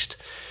of Christ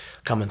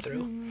coming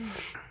through.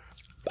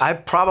 I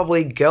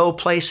probably go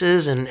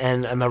places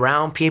and I'm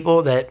around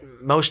people that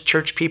most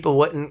church people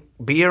wouldn't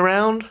be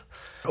around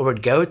or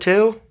would go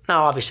to.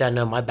 Now, obviously, I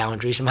know my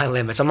boundaries and my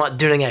limits. I'm not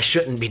doing I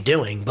shouldn't be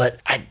doing, but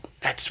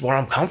that's where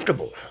I'm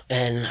comfortable.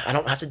 And I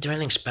don't have to do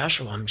anything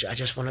special. I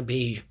just want to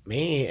be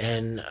me.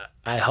 And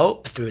I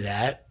hope through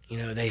that,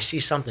 they see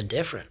something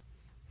different.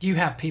 Do you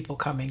have people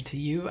coming to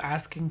you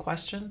asking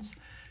questions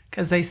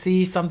because they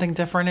see something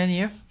different in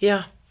you?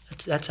 Yeah,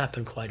 that's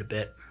happened quite a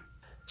bit.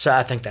 So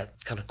I think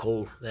that's kind of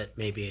cool that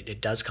maybe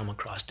it does come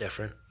across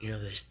different.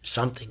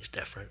 Something's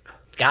different.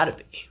 It's got to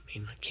be. I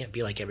mean, I can't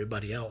be like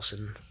everybody else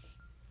and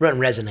wouldn't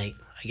resonate,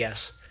 I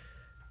guess.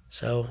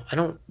 So I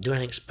don't do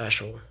anything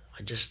special.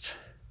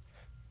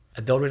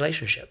 I build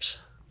relationships.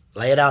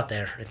 Lay it out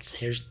there.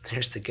 Here's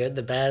the good,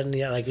 the bad, and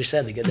like we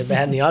said, the good, the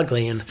bad, and the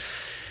ugly. And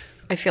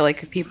I feel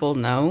like if people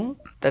know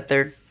that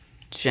they're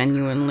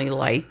genuinely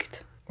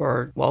liked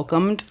or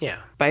welcomed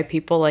by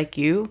people like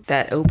you,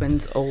 that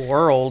opens a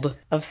world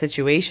of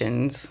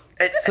situations.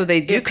 So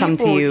they do come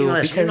to you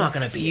because you're not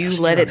gonna you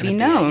let it be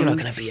known. You're not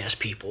going to BS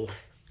people.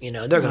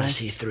 They're going to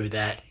see through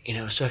that.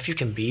 So if you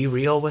can be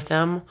real with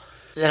them,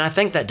 then I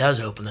think that does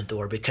open the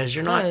door because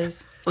you're not.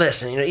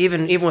 Listen,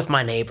 even with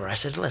my neighbor, I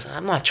said, listen,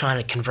 I'm not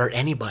trying to convert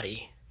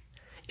anybody.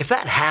 If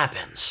that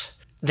happens,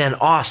 then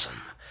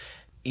awesome.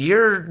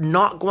 You're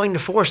not going to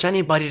force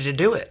anybody to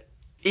do it.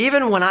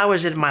 Even when I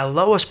was at my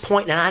lowest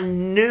point and I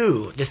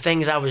knew the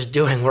things I was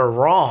doing were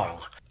wrong,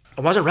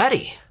 I wasn't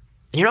ready.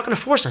 And you're not going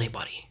to force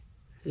anybody.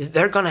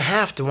 They're going to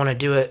have to want to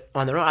do it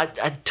on their own. I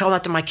tell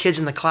that to my kids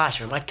in the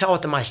classroom. I tell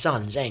it to my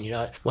son, Zane.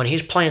 When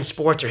he's playing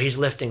sports or he's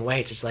lifting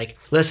weights, it's like,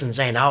 listen,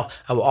 Zane, I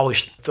will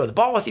always throw the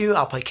ball with you.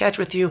 I'll play catch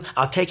with you.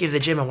 I'll take you to the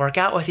gym and work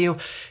out with you.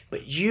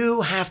 But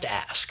you have to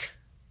ask.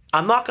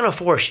 I'm not going to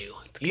force you.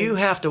 You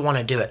have to want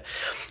to do it.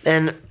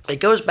 And it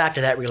goes back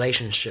to that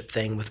relationship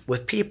thing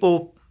with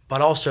people,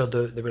 but also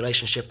the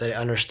relationship that I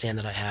understand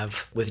that I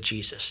have with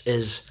Jesus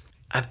is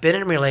I've been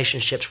in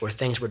relationships where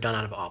things were done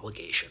out of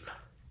obligation.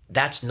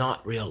 That's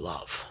not real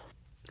love.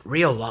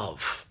 Real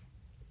love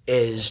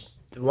is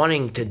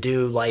wanting to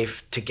do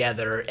life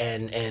together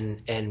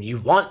and you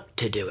want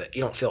to do it.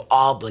 You don't feel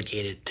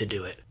obligated to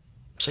do it.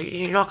 So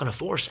you're not going to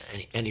force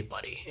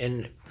anybody.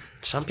 And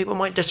some people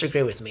might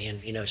disagree with me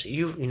and, so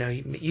you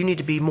need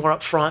to be more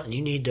upfront and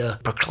you need to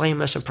proclaim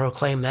this and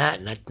proclaim that.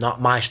 And that's not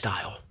my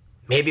style.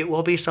 Maybe it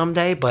will be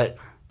someday, but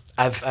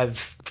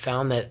I've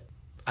found that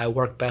I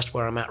work best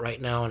where I'm at right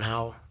now and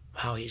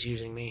how he's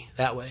using me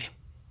that way.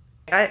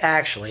 I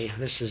actually,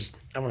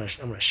 I'm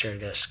gonna share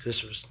this.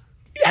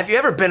 Have you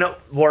ever been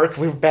at work?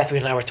 Bethany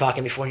and I were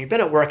talking before, and you've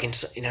been at work, and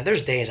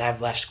there's days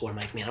I've left school, I'm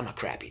like, man, I'm a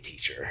crappy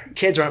teacher.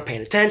 Kids aren't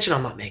paying attention,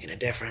 I'm not making a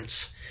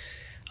difference.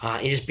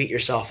 You just beat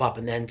yourself up,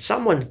 and then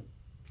someone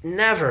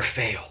never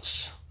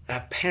fails. A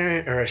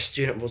parent or a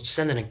student will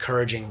send an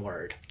encouraging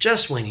word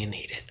just when you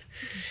need it.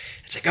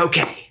 It's like,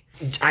 okay,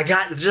 I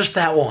got just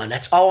that one.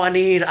 That's all I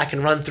need. I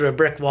can run through a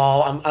brick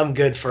wall. I'm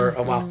good for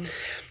a while.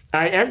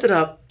 I ended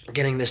up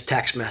getting this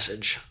text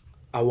message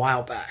a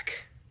while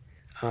back,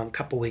 a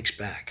couple weeks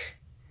back.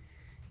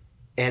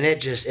 And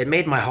it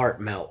made my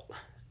heart melt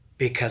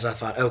because I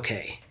thought,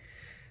 okay,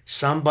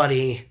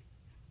 somebody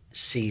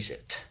sees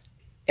it.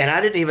 And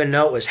I didn't even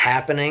know it was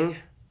happening,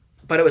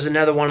 but it was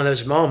another one of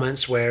those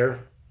moments where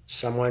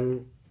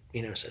someone,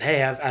 said,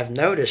 hey, I've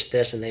noticed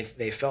this, and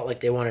they felt like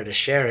they wanted to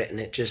share it, and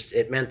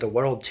it meant the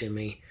world to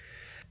me.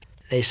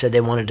 They said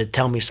they wanted to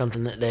tell me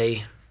something that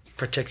they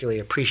particularly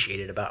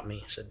appreciated about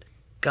me. I said,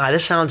 God,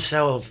 this sounds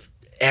so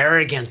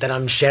arrogant that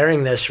I'm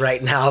sharing this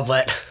right now,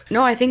 but...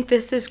 No, I think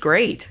this is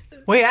great.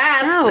 We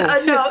asked.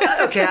 No,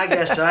 okay, I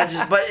guess so.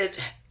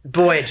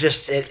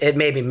 It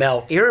made me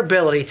melt. Your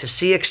ability to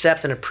see,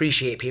 accept, and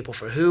appreciate people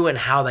for who and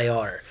how they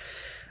are.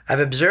 I've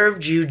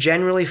observed you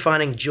genuinely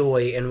finding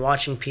joy in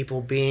watching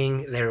people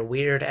being their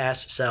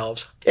weird-ass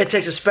selves. It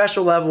takes a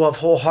special level of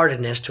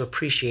wholeheartedness to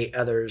appreciate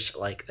others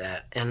like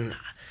that. And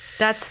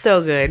That's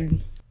so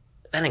good.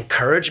 that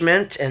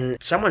encouragement and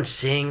someone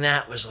seeing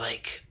that was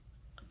like,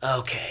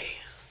 okay,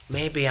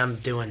 maybe I'm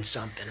doing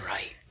something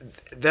right.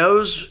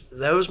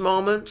 Those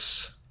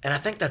moments, and I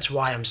think that's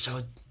why I'm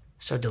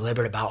so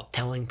deliberate about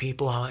telling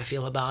people how I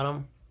feel about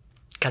them,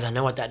 because I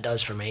know what that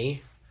does for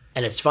me.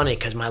 And it's funny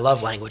because my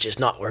love language is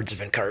not words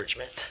of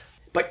encouragement.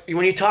 But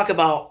when you talk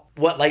about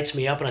what lights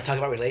me up and I talk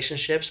about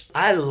relationships,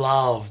 I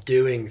love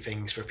doing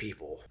things for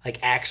people, like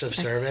acts of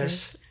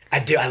service. I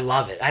do. I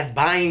love it. I'm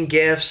buying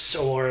gifts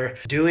or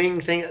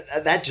doing things.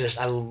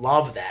 I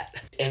love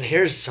that. And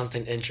here's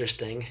something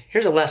interesting.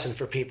 Here's a lesson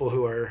for people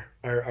who are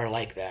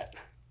like that.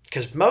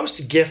 Because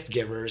most gift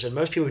givers and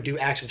most people who do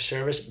acts of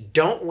service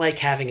don't like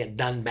having it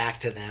done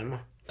back to them.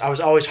 I was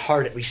always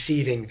hard at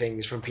receiving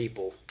things from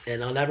people.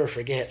 And I'll never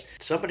forget,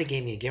 somebody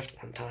gave me a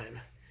gift one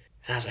time.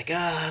 And I was like, no.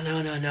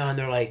 And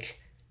they're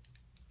like,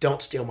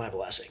 don't steal my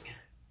blessing.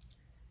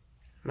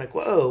 I'm like,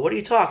 whoa, what are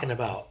you talking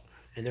about?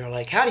 And they're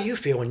like, how do you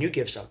feel when you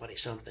give somebody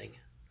something?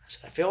 I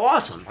said, I feel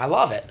awesome. I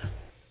love it.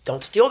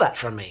 Don't steal that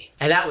from me.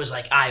 And that was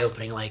like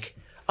eye-opening, like,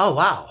 oh,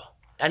 wow.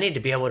 I need to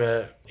be able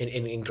to,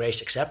 in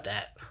grace, accept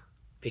that.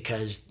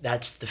 Because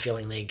that's the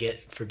feeling they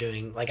get for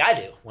doing like I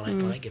do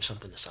when I give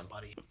something to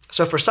somebody.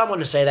 So for someone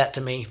to say that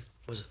to me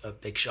was a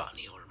big shot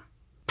in the arm.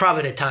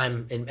 Probably at a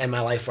time in my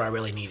life where I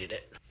really needed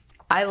it.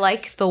 I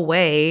like the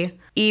way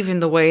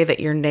that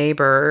your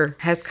neighbor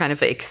has kind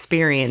of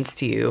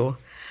experienced you.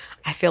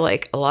 I feel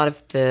like a lot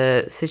of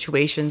the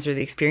situations or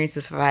the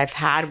experiences I've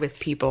had with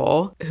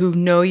people who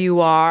know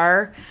you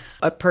are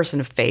a person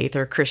of faith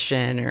or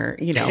Christian or,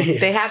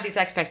 they have these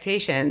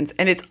expectations.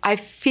 And I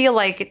feel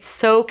like it's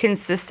so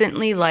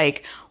consistently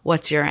like,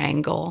 what's your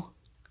angle?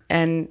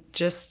 And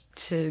just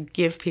to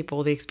give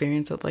people the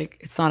experience of like,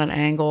 it's not an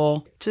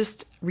angle,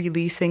 just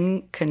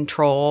releasing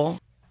control.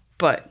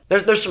 But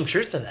there's some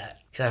truth to that.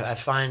 Because I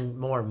find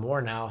more and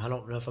more now, I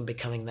don't know if I'm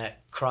becoming that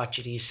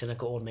crotchety,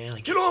 cynical old man,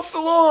 like, get off the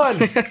lawn.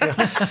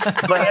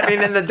 But I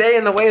mean, in the day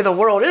and the way the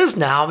world is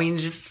now, I mean,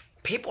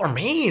 people are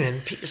mean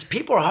and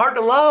people are hard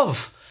to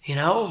love.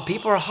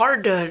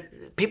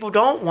 People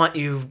don't want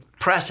you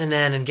pressing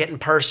in and getting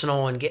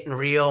personal and getting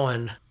real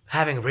and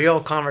having real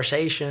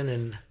conversation.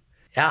 And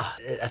yeah,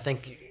 I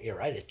think you're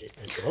right.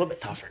 It's a little bit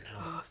tougher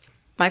now.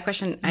 My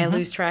question, I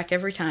lose track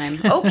every time.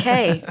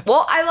 Okay.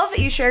 Well, I love that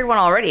you shared one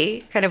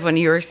already, kind of when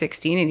you were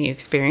 16 and you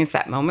experienced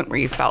that moment where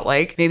you felt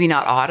like, maybe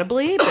not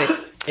audibly, but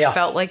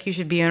felt like you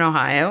should be in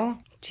Ohio.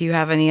 Do you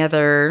have any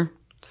other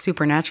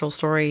supernatural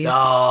stories?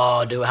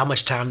 Oh, how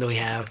much time do we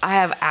have? I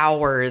have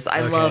hours. I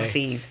love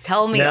these.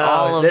 Tell me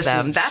all of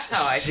them. That's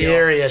how I feel.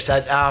 Serious.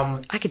 I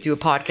could do a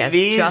podcast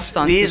just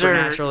on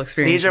supernatural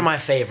experiences. These are my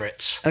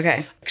favorites.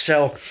 Okay.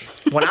 So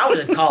when I was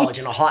in college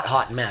in a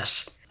hot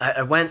mess,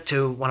 I went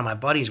to one of my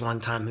buddies one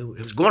time who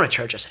was going to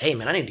church. I said, hey,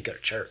 man, I need to go to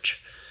church.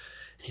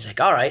 And he's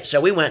like, all right. So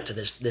we went to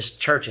this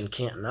church in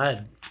Canton.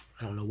 I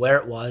don't know where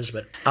it was,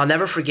 but I'll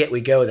never forget we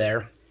go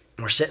there.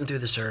 We're sitting through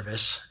the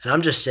service, and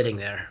I'm just sitting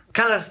there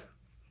kind of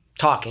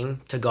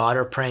talking to God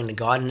or praying to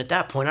God. And at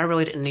that point, I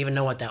really didn't even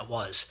know what that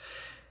was.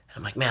 And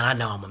I'm like, man, I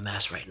know I'm a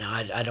mess right now.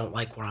 I don't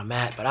like where I'm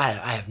at, but I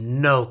have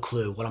no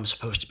clue what I'm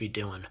supposed to be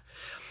doing.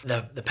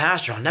 The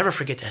pastor, I'll never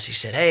forget this. He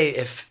said, hey,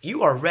 if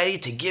you are ready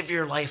to give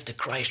your life to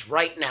Christ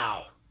right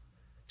now,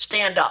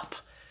 stand up.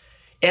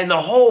 And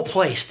the whole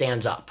place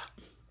stands up,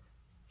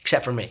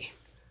 except for me.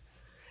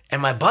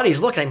 And my buddy's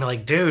looking at me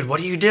like, dude, what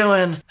are you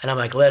doing? And I'm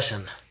like,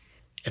 listen,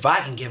 if I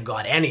can give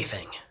God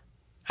anything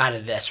out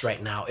of this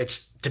right now,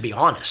 it's to be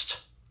honest.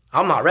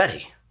 I'm not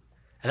ready.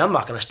 And I'm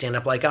not going to stand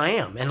up like I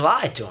am and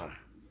lie to him.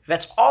 If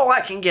that's all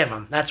I can give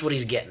him, that's what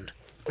he's getting.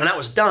 When that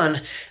was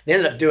done, they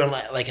ended up doing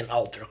like an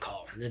altar call.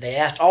 They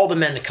asked all the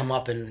men to come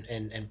up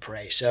and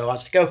pray. So I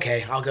was like,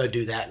 okay, I'll go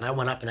do that. And I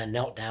went up and I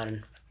knelt down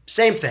and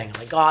same thing. I'm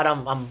like, God,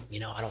 I'm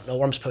I don't know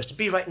where I'm supposed to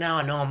be right now.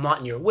 I know I'm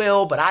not in your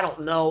will, but I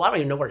don't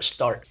even know where to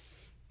start.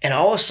 And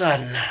all of a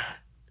sudden,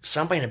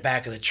 somebody in the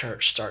back of the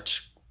church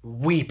starts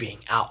weeping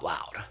out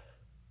loud.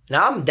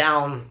 Now I'm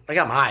down, I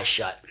got my eyes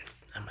shut.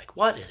 I'm like,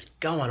 what is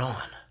going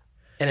on?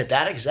 And at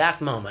that exact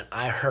moment,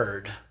 I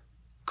heard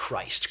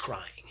Christ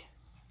crying.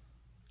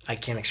 I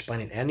can't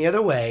explain it any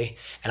other way,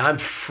 and I'm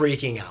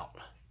freaking out.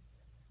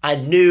 I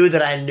knew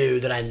that I knew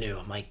that I knew.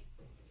 I'm like,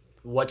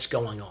 what's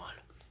going on?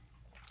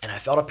 And I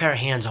felt a pair of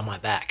hands on my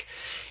back,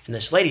 and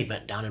this lady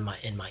bent down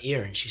in my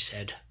ear, and she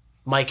said,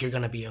 Mike, you're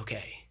going to be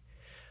okay.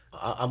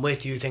 I'm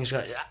with you.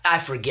 I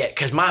forget,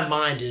 because my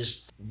mind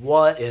is,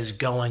 what is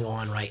going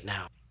on right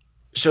now?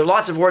 So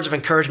lots of words of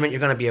encouragement, you're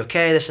going to be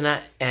okay, this and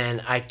that.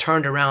 And I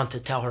turned around to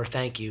tell her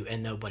thank you,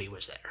 and nobody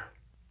was there.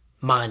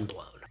 Mind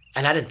blown.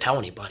 And I didn't tell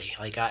anybody.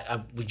 Like,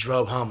 we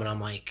drove home, and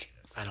I'm like,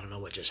 I don't know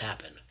what just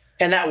happened.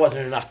 And that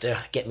wasn't enough to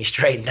get me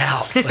straightened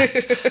out.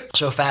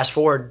 So fast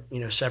forward,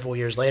 several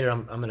years later,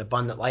 I'm in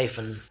abundant life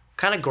and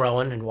kind of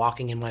growing and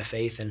walking in my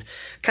faith and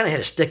kind of hit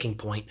a sticking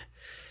point.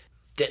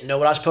 didn't know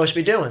what I was supposed to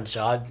be doing.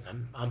 So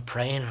I'm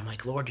praying, and I'm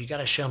like, Lord, you got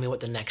to show me what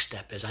the next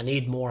step is. I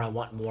need more. I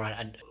want more.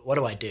 What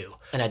do I do?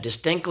 And I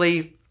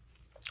distinctly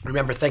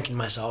remember thinking to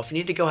myself, you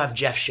need to go have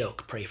Jeff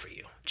Shoke pray for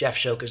you. Jeff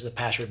Shoke is the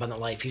pastor of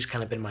Abundant Life. He's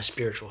kind of been my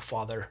spiritual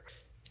father.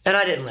 And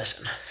I didn't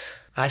listen.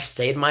 I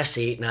stayed in my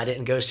seat, and I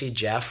didn't go see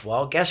Jeff.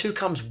 Well, guess who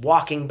comes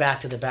walking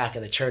back to the back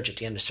of the church at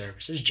the end of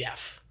service? It's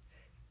Jeff.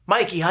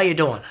 Mikey, how you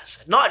doing? I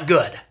said, not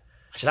good.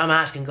 I said, I'm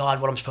asking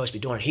God what I'm supposed to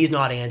be doing. He's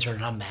not answering,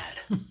 and I'm mad.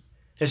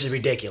 This is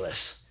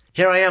ridiculous.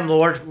 Here I am,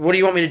 Lord. What do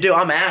you want me to do?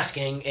 I'm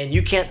asking, and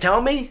you can't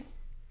tell me?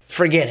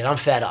 Forget it. I'm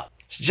fed up.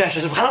 So Jeff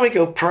says, why don't we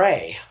go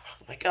pray?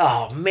 I'm like,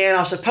 oh, man, I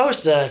was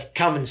supposed to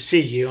come and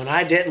see you, and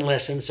I didn't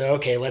listen, so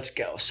okay, let's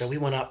go. So we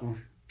went up,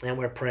 and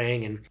we're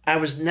praying, and I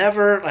was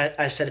never,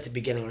 I said at the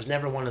beginning, I was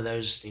never one of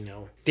those,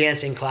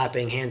 dancing,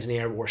 clapping, hands in the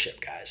air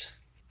worship guys.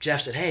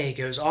 Jeff said, hey, he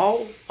goes,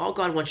 all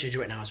God wants you to do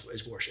right now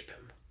is worship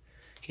him.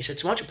 He said,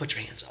 so why don't you put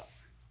your hands up?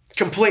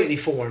 Completely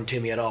foreign to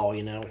me at all,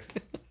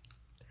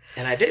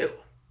 And I do.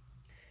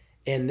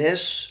 And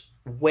this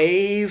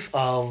wave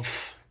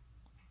of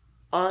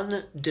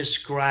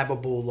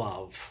undescribable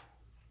love,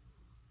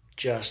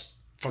 just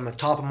from the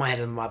top of my head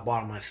to the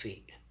bottom of my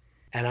feet.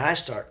 And I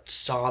start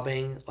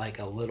sobbing like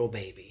a little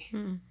baby.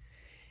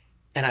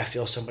 And I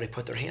feel somebody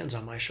put their hands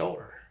on my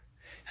shoulder.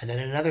 And then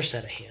another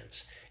set of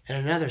hands. And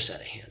another set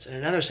of hands. And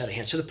another set of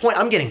hands. To the point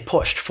I'm getting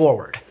pushed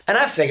forward. And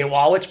I figured,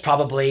 well, it's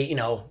probably,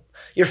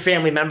 your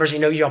family members,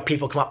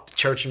 people come up to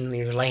church and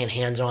you're laying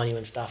hands on you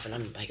and stuff. And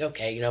I'm like,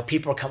 okay,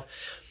 people come.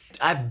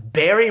 I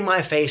bury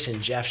my face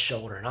in Jeff's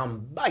shoulder. And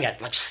I got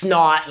like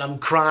snot and I'm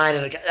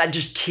crying. And I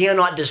just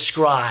cannot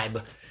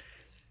describe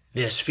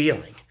this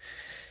feeling.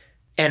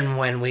 And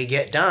when we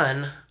get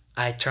done,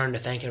 I turn to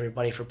thank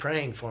everybody for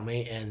praying for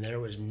me, and there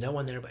was no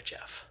one there but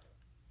Jeff.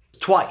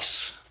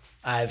 Twice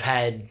I've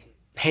had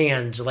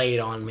hands laid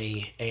on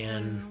me,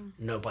 and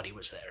nobody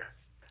was there.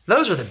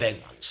 Those were the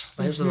big ones.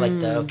 Those are like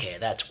okay,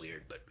 that's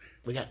weird, but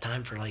we got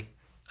time for I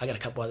got a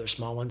couple other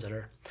small ones that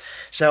are.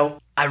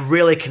 So I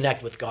really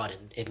connect with God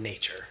in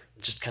nature.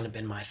 It's just kind of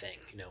been my thing.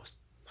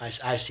 I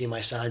see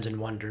my signs and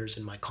wonders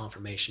and my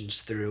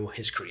confirmations through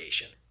his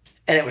creation.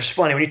 And it was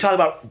funny, when you talk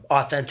about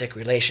authentic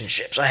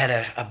relationships, I had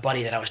a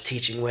buddy that I was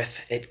teaching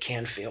with at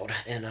Canfield,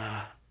 and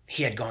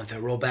he had gone through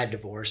a real bad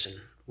divorce, and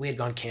we had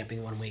gone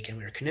camping one week, and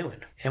we were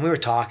canoeing. And we were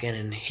talking,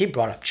 and he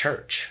brought up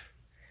church.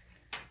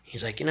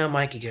 He's like,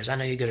 Mike, he goes, I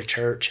know you go to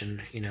church,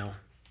 and,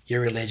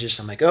 you're religious.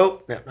 I'm like,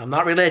 oh, no, I'm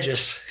not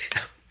religious.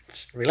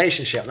 It's a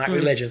relationship, not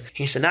religion.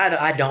 He said, no,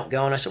 I don't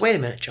go. And I said, wait a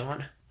minute,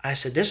 John. I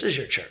said, this is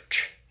your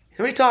church.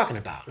 What are you talking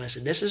about? And I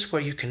said, this is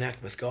where you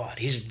connect with God.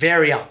 He's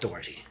very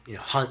outdoorsy,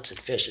 hunts and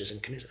fishes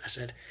and canoes. I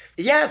said,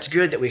 yeah, it's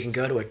good that we can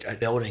go to a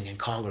building and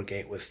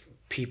congregate with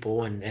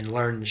people and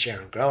learn and share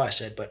and grow. I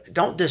said, but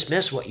don't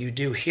dismiss what you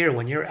do here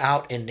when you're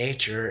out in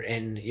nature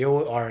and you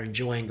are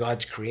enjoying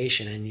God's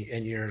creation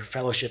and you're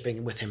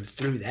fellowshipping with him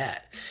through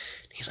that.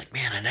 And he's like,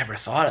 man, I never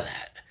thought of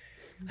that.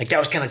 Like that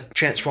was kind of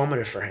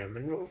transformative for him.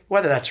 And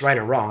whether that's right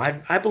or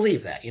wrong, I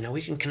believe that,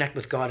 we can connect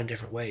with God in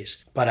different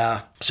ways.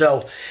 But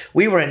so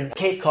we were in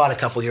Cape Cod a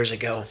couple years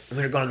ago, and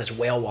we were going on this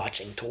whale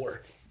watching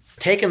tour,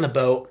 taking the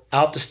boat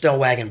out to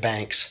Stillwagon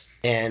Banks.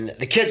 And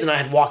the kids and I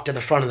had walked to the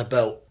front of the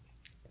boat.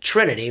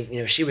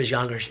 Trinity, she was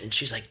younger, and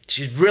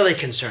she's really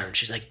concerned.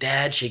 She's like,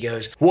 Dad, she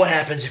goes, what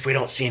happens if we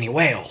don't see any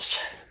whales?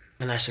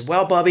 And I said,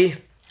 well, Bubby,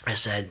 I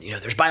said,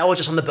 there's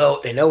biologists on the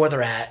boat. They know where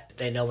they're at.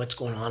 They know what's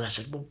going on. I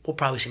said, we'll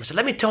probably see them. I said,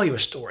 let me tell you a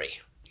story.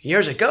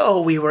 Years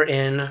ago, we were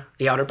in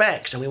the Outer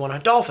Banks, and we went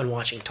on a dolphin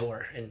watching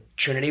tour. And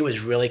Trinity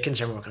was really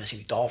concerned we weren't going to see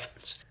any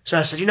dolphins. So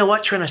I said, you know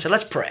what, Trin? I said,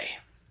 let's pray.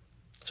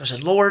 So I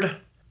said, Lord,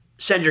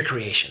 send your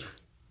creation.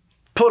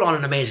 Put on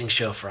an amazing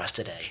show for us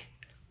today.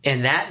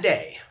 And that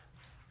day,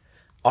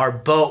 our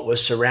boat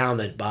was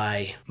surrounded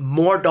by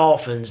more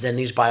dolphins than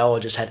these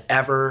biologists had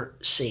ever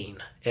seen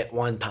at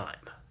one time.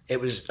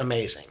 It was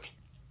amazing.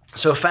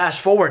 So fast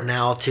forward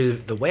now to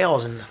the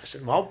whales, and I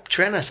said, well,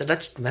 Trent, I said,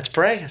 let's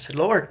pray. I said,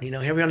 Lord,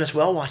 here we are on this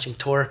whale watching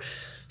tour.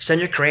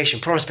 Send your creation.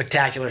 Put on a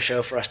spectacular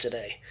show for us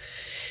today.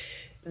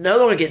 No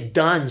longer get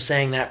done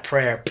saying that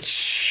prayer.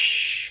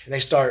 They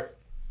start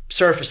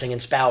surfacing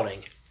and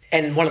spouting.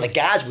 And one of the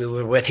guys we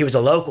were with, he was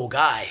a local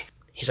guy.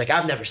 He's like,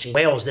 I've never seen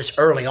whales this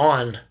early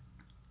on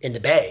in the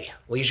bay.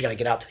 We usually got to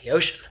get out to the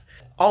ocean.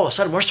 All of a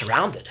sudden, we're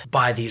surrounded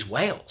by these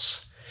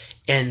whales.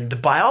 And the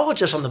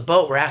biologists on the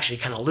boat were actually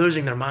kind of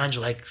losing their minds,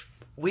 like,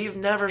 we've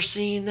never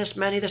seen this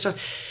many, this one.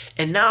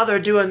 And now they're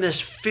doing this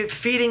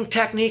feeding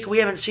technique we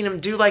haven't seen them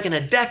do like in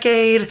a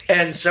decade.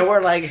 And so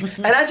we're like,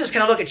 and I just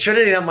kind of look at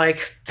Trinity and I'm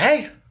like,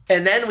 hey.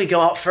 And then we go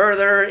out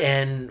further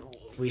and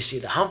we see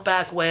the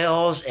humpback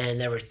whales,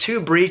 and there were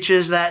 2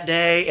 breaches that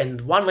day.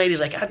 And one lady's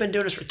like, I've been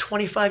doing this for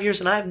 25 years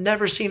and I've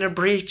never seen a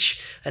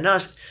breach. And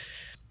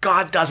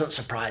God doesn't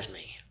surprise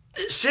me.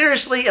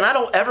 Seriously, and I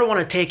don't ever want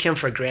to take him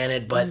for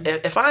granted, but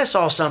if I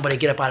saw somebody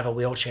get up out of a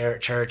wheelchair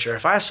at church, or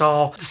if I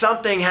saw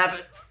something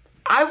happen,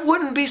 I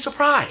wouldn't be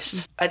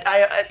surprised. If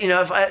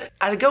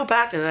I go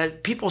back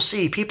and people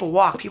see, people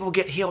walk, people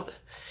get healed.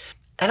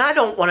 And I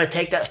don't want to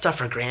take that stuff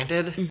for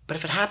granted, but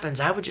if it happens,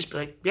 I would just be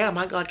like, yeah,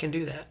 my God can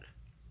do that.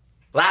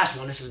 Last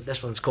one,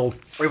 this one's cool.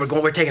 We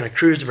were taking a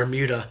cruise to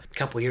Bermuda a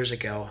couple years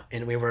ago,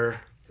 and we were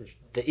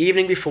the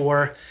evening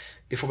before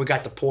we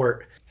got to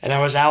port, and I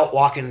was out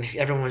walking.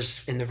 Everyone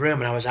was in the room,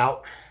 and I was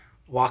out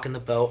walking the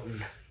boat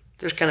and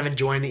just kind of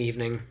enjoying the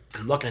evening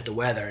and looking at the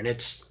weather, and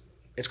it's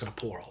going to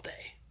pour all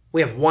day.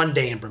 We have one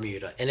day in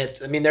Bermuda,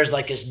 and there's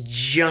like this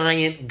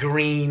giant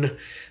green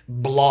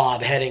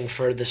blob heading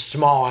for this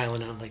small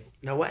island, and I'm like,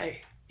 no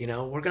way. We're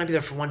going to be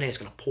there for one day, it's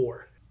going to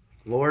pour.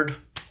 Lord,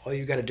 all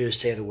you got to do is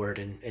say the word,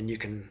 and you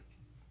can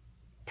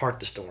part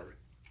the storm.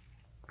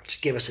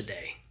 Just give us a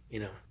day,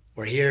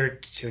 We're here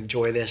to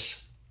enjoy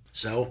this.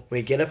 So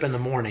we get up in the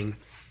morning.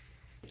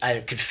 I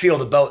could feel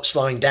the boat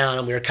slowing down,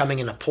 and we were coming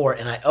into port,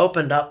 and I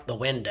opened up the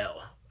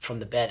window from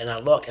the bed, and I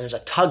look, and there's a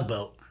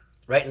tugboat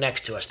right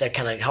next to us that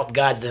kind of helped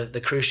guide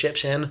the cruise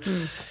ships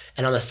in.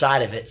 And on the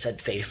side of it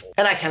said faithful.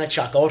 And I kind of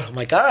chuckled. I'm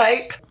like, all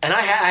right. And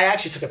I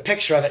actually took a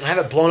picture of it, and I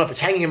have it blown up. It's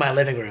hanging in my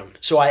living room.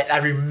 So I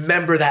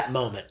remember that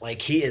moment.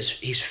 Like, he's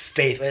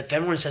faithful. If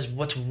everyone says,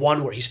 what's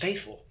one word? He's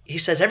faithful. He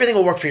says everything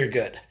will work for your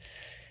good.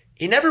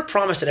 He never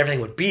promised that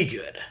everything would be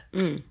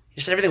good.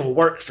 He said everything will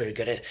work for your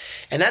good.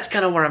 And that's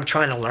kind of where I'm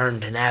trying to learn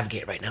to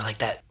navigate right now. Like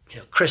that,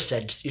 Chris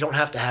said, you don't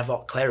have to have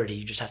all clarity.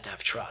 You just have to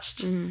have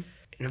trust.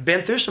 And I've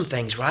been through some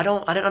things where I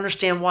didn't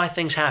understand why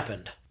things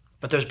happened,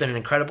 but there's been an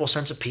incredible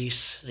sense of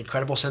peace, an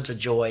incredible sense of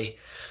joy.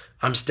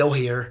 I'm still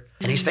here,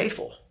 and he's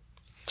faithful.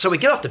 So we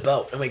get off the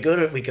boat, and we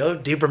go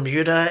do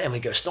Bermuda, and we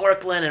go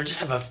snorkeling, and just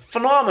have a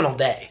phenomenal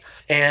day.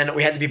 And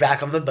we had to be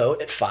back on the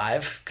boat at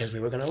 5 because we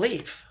were going to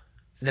leave.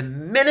 The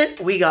minute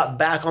we got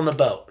back on the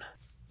boat,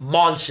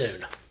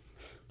 monsoon.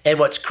 And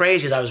what's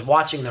crazy is I was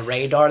watching the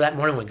radar that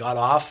morning when we got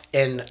off,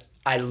 and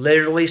I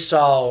literally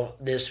saw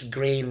this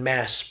green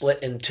mass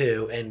split in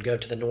two and go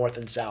to the north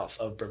and south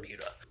of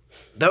Bermuda.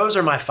 Those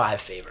are my 5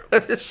 favorite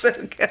ones. It's so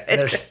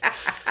good.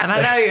 And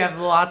I know you have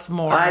lots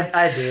more.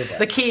 I do.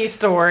 The key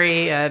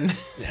story and...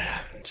 Yeah.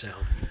 So,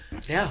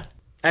 yeah.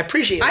 I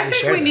appreciate it. I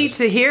think we need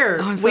to hear...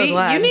 I'm so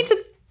glad. You need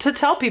to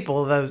tell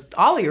people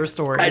all of your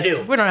stories. I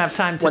do. We don't have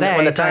time today.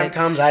 When the time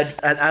comes,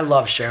 I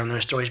love sharing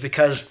those stories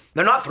because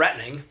they're not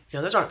threatening.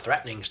 Those aren't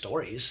threatening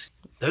stories.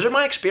 Those are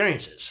my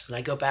experiences. And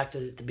I go back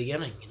to the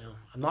beginning,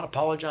 I'm not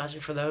apologizing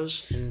for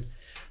those. And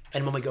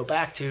when we go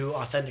back to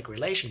authentic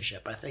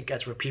relationship, I think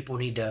that's where people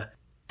need to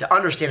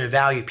understand and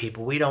value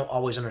people. We don't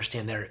always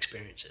understand their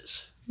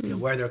experiences,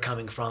 where they're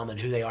coming from and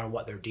who they are and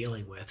what they're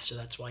dealing with. So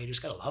that's why you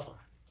just got to love them.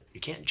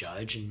 You can't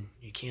judge and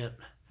you can't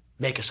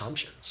make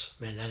assumptions.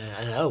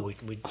 I know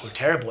we're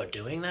terrible at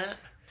doing that.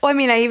 Well,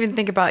 I even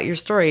think about your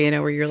story,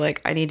 where you're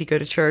like, I need to go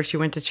to church. You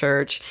went to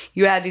church.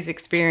 You had these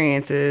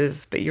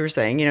experiences, but you were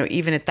saying,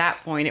 even at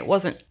that point, it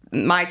wasn't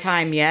my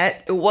time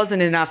yet. It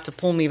wasn't enough to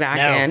pull me back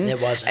in. No,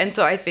 it wasn't. And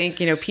so I think,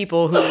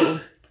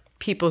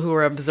 people who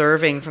are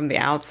observing from the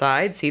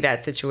outside see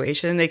that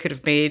situation. They could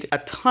have made a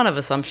ton of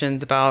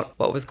assumptions about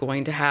what was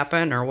going to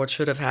happen or what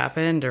should have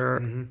happened,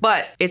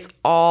 but it's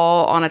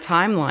all on a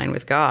timeline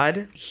with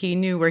God. He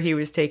knew where he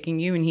was taking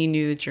you, and he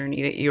knew the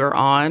journey that you're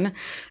on.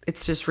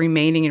 It's just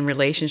remaining in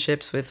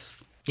relationships with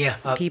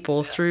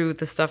people through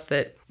the stuff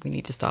that we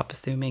need to stop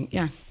assuming.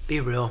 Yeah. Be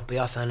real, be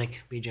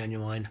authentic, be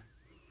genuine.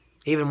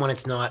 Even when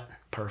it's not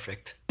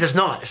perfect. It's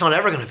not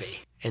ever going to be.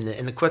 And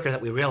the quicker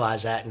that we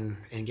realize that and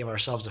give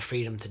ourselves the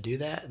freedom to do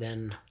that,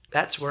 then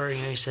that's where,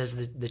 he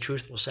says the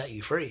truth will set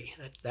you free.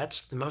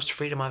 That's the most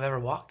freedom I've ever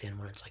walked in,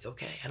 when it's like,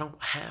 okay, I don't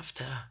have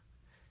to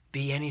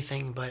be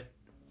anything but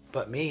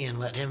me and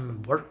let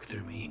him work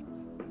through me.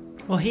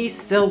 Well, he's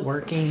still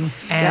working,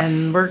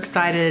 and we're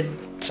excited.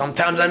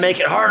 Sometimes I make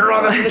it harder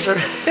on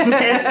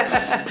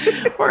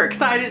him. We're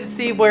excited to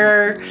see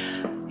where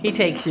he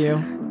takes you.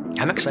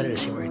 I'm excited to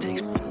see where he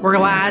takes me. We're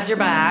glad you're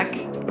back.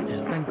 It's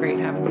been great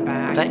having you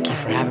back. Thank you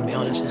for having me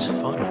on. This is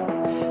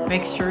fun.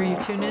 Make sure you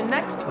tune in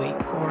next week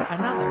for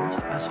another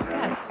special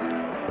guest.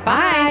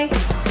 Bye.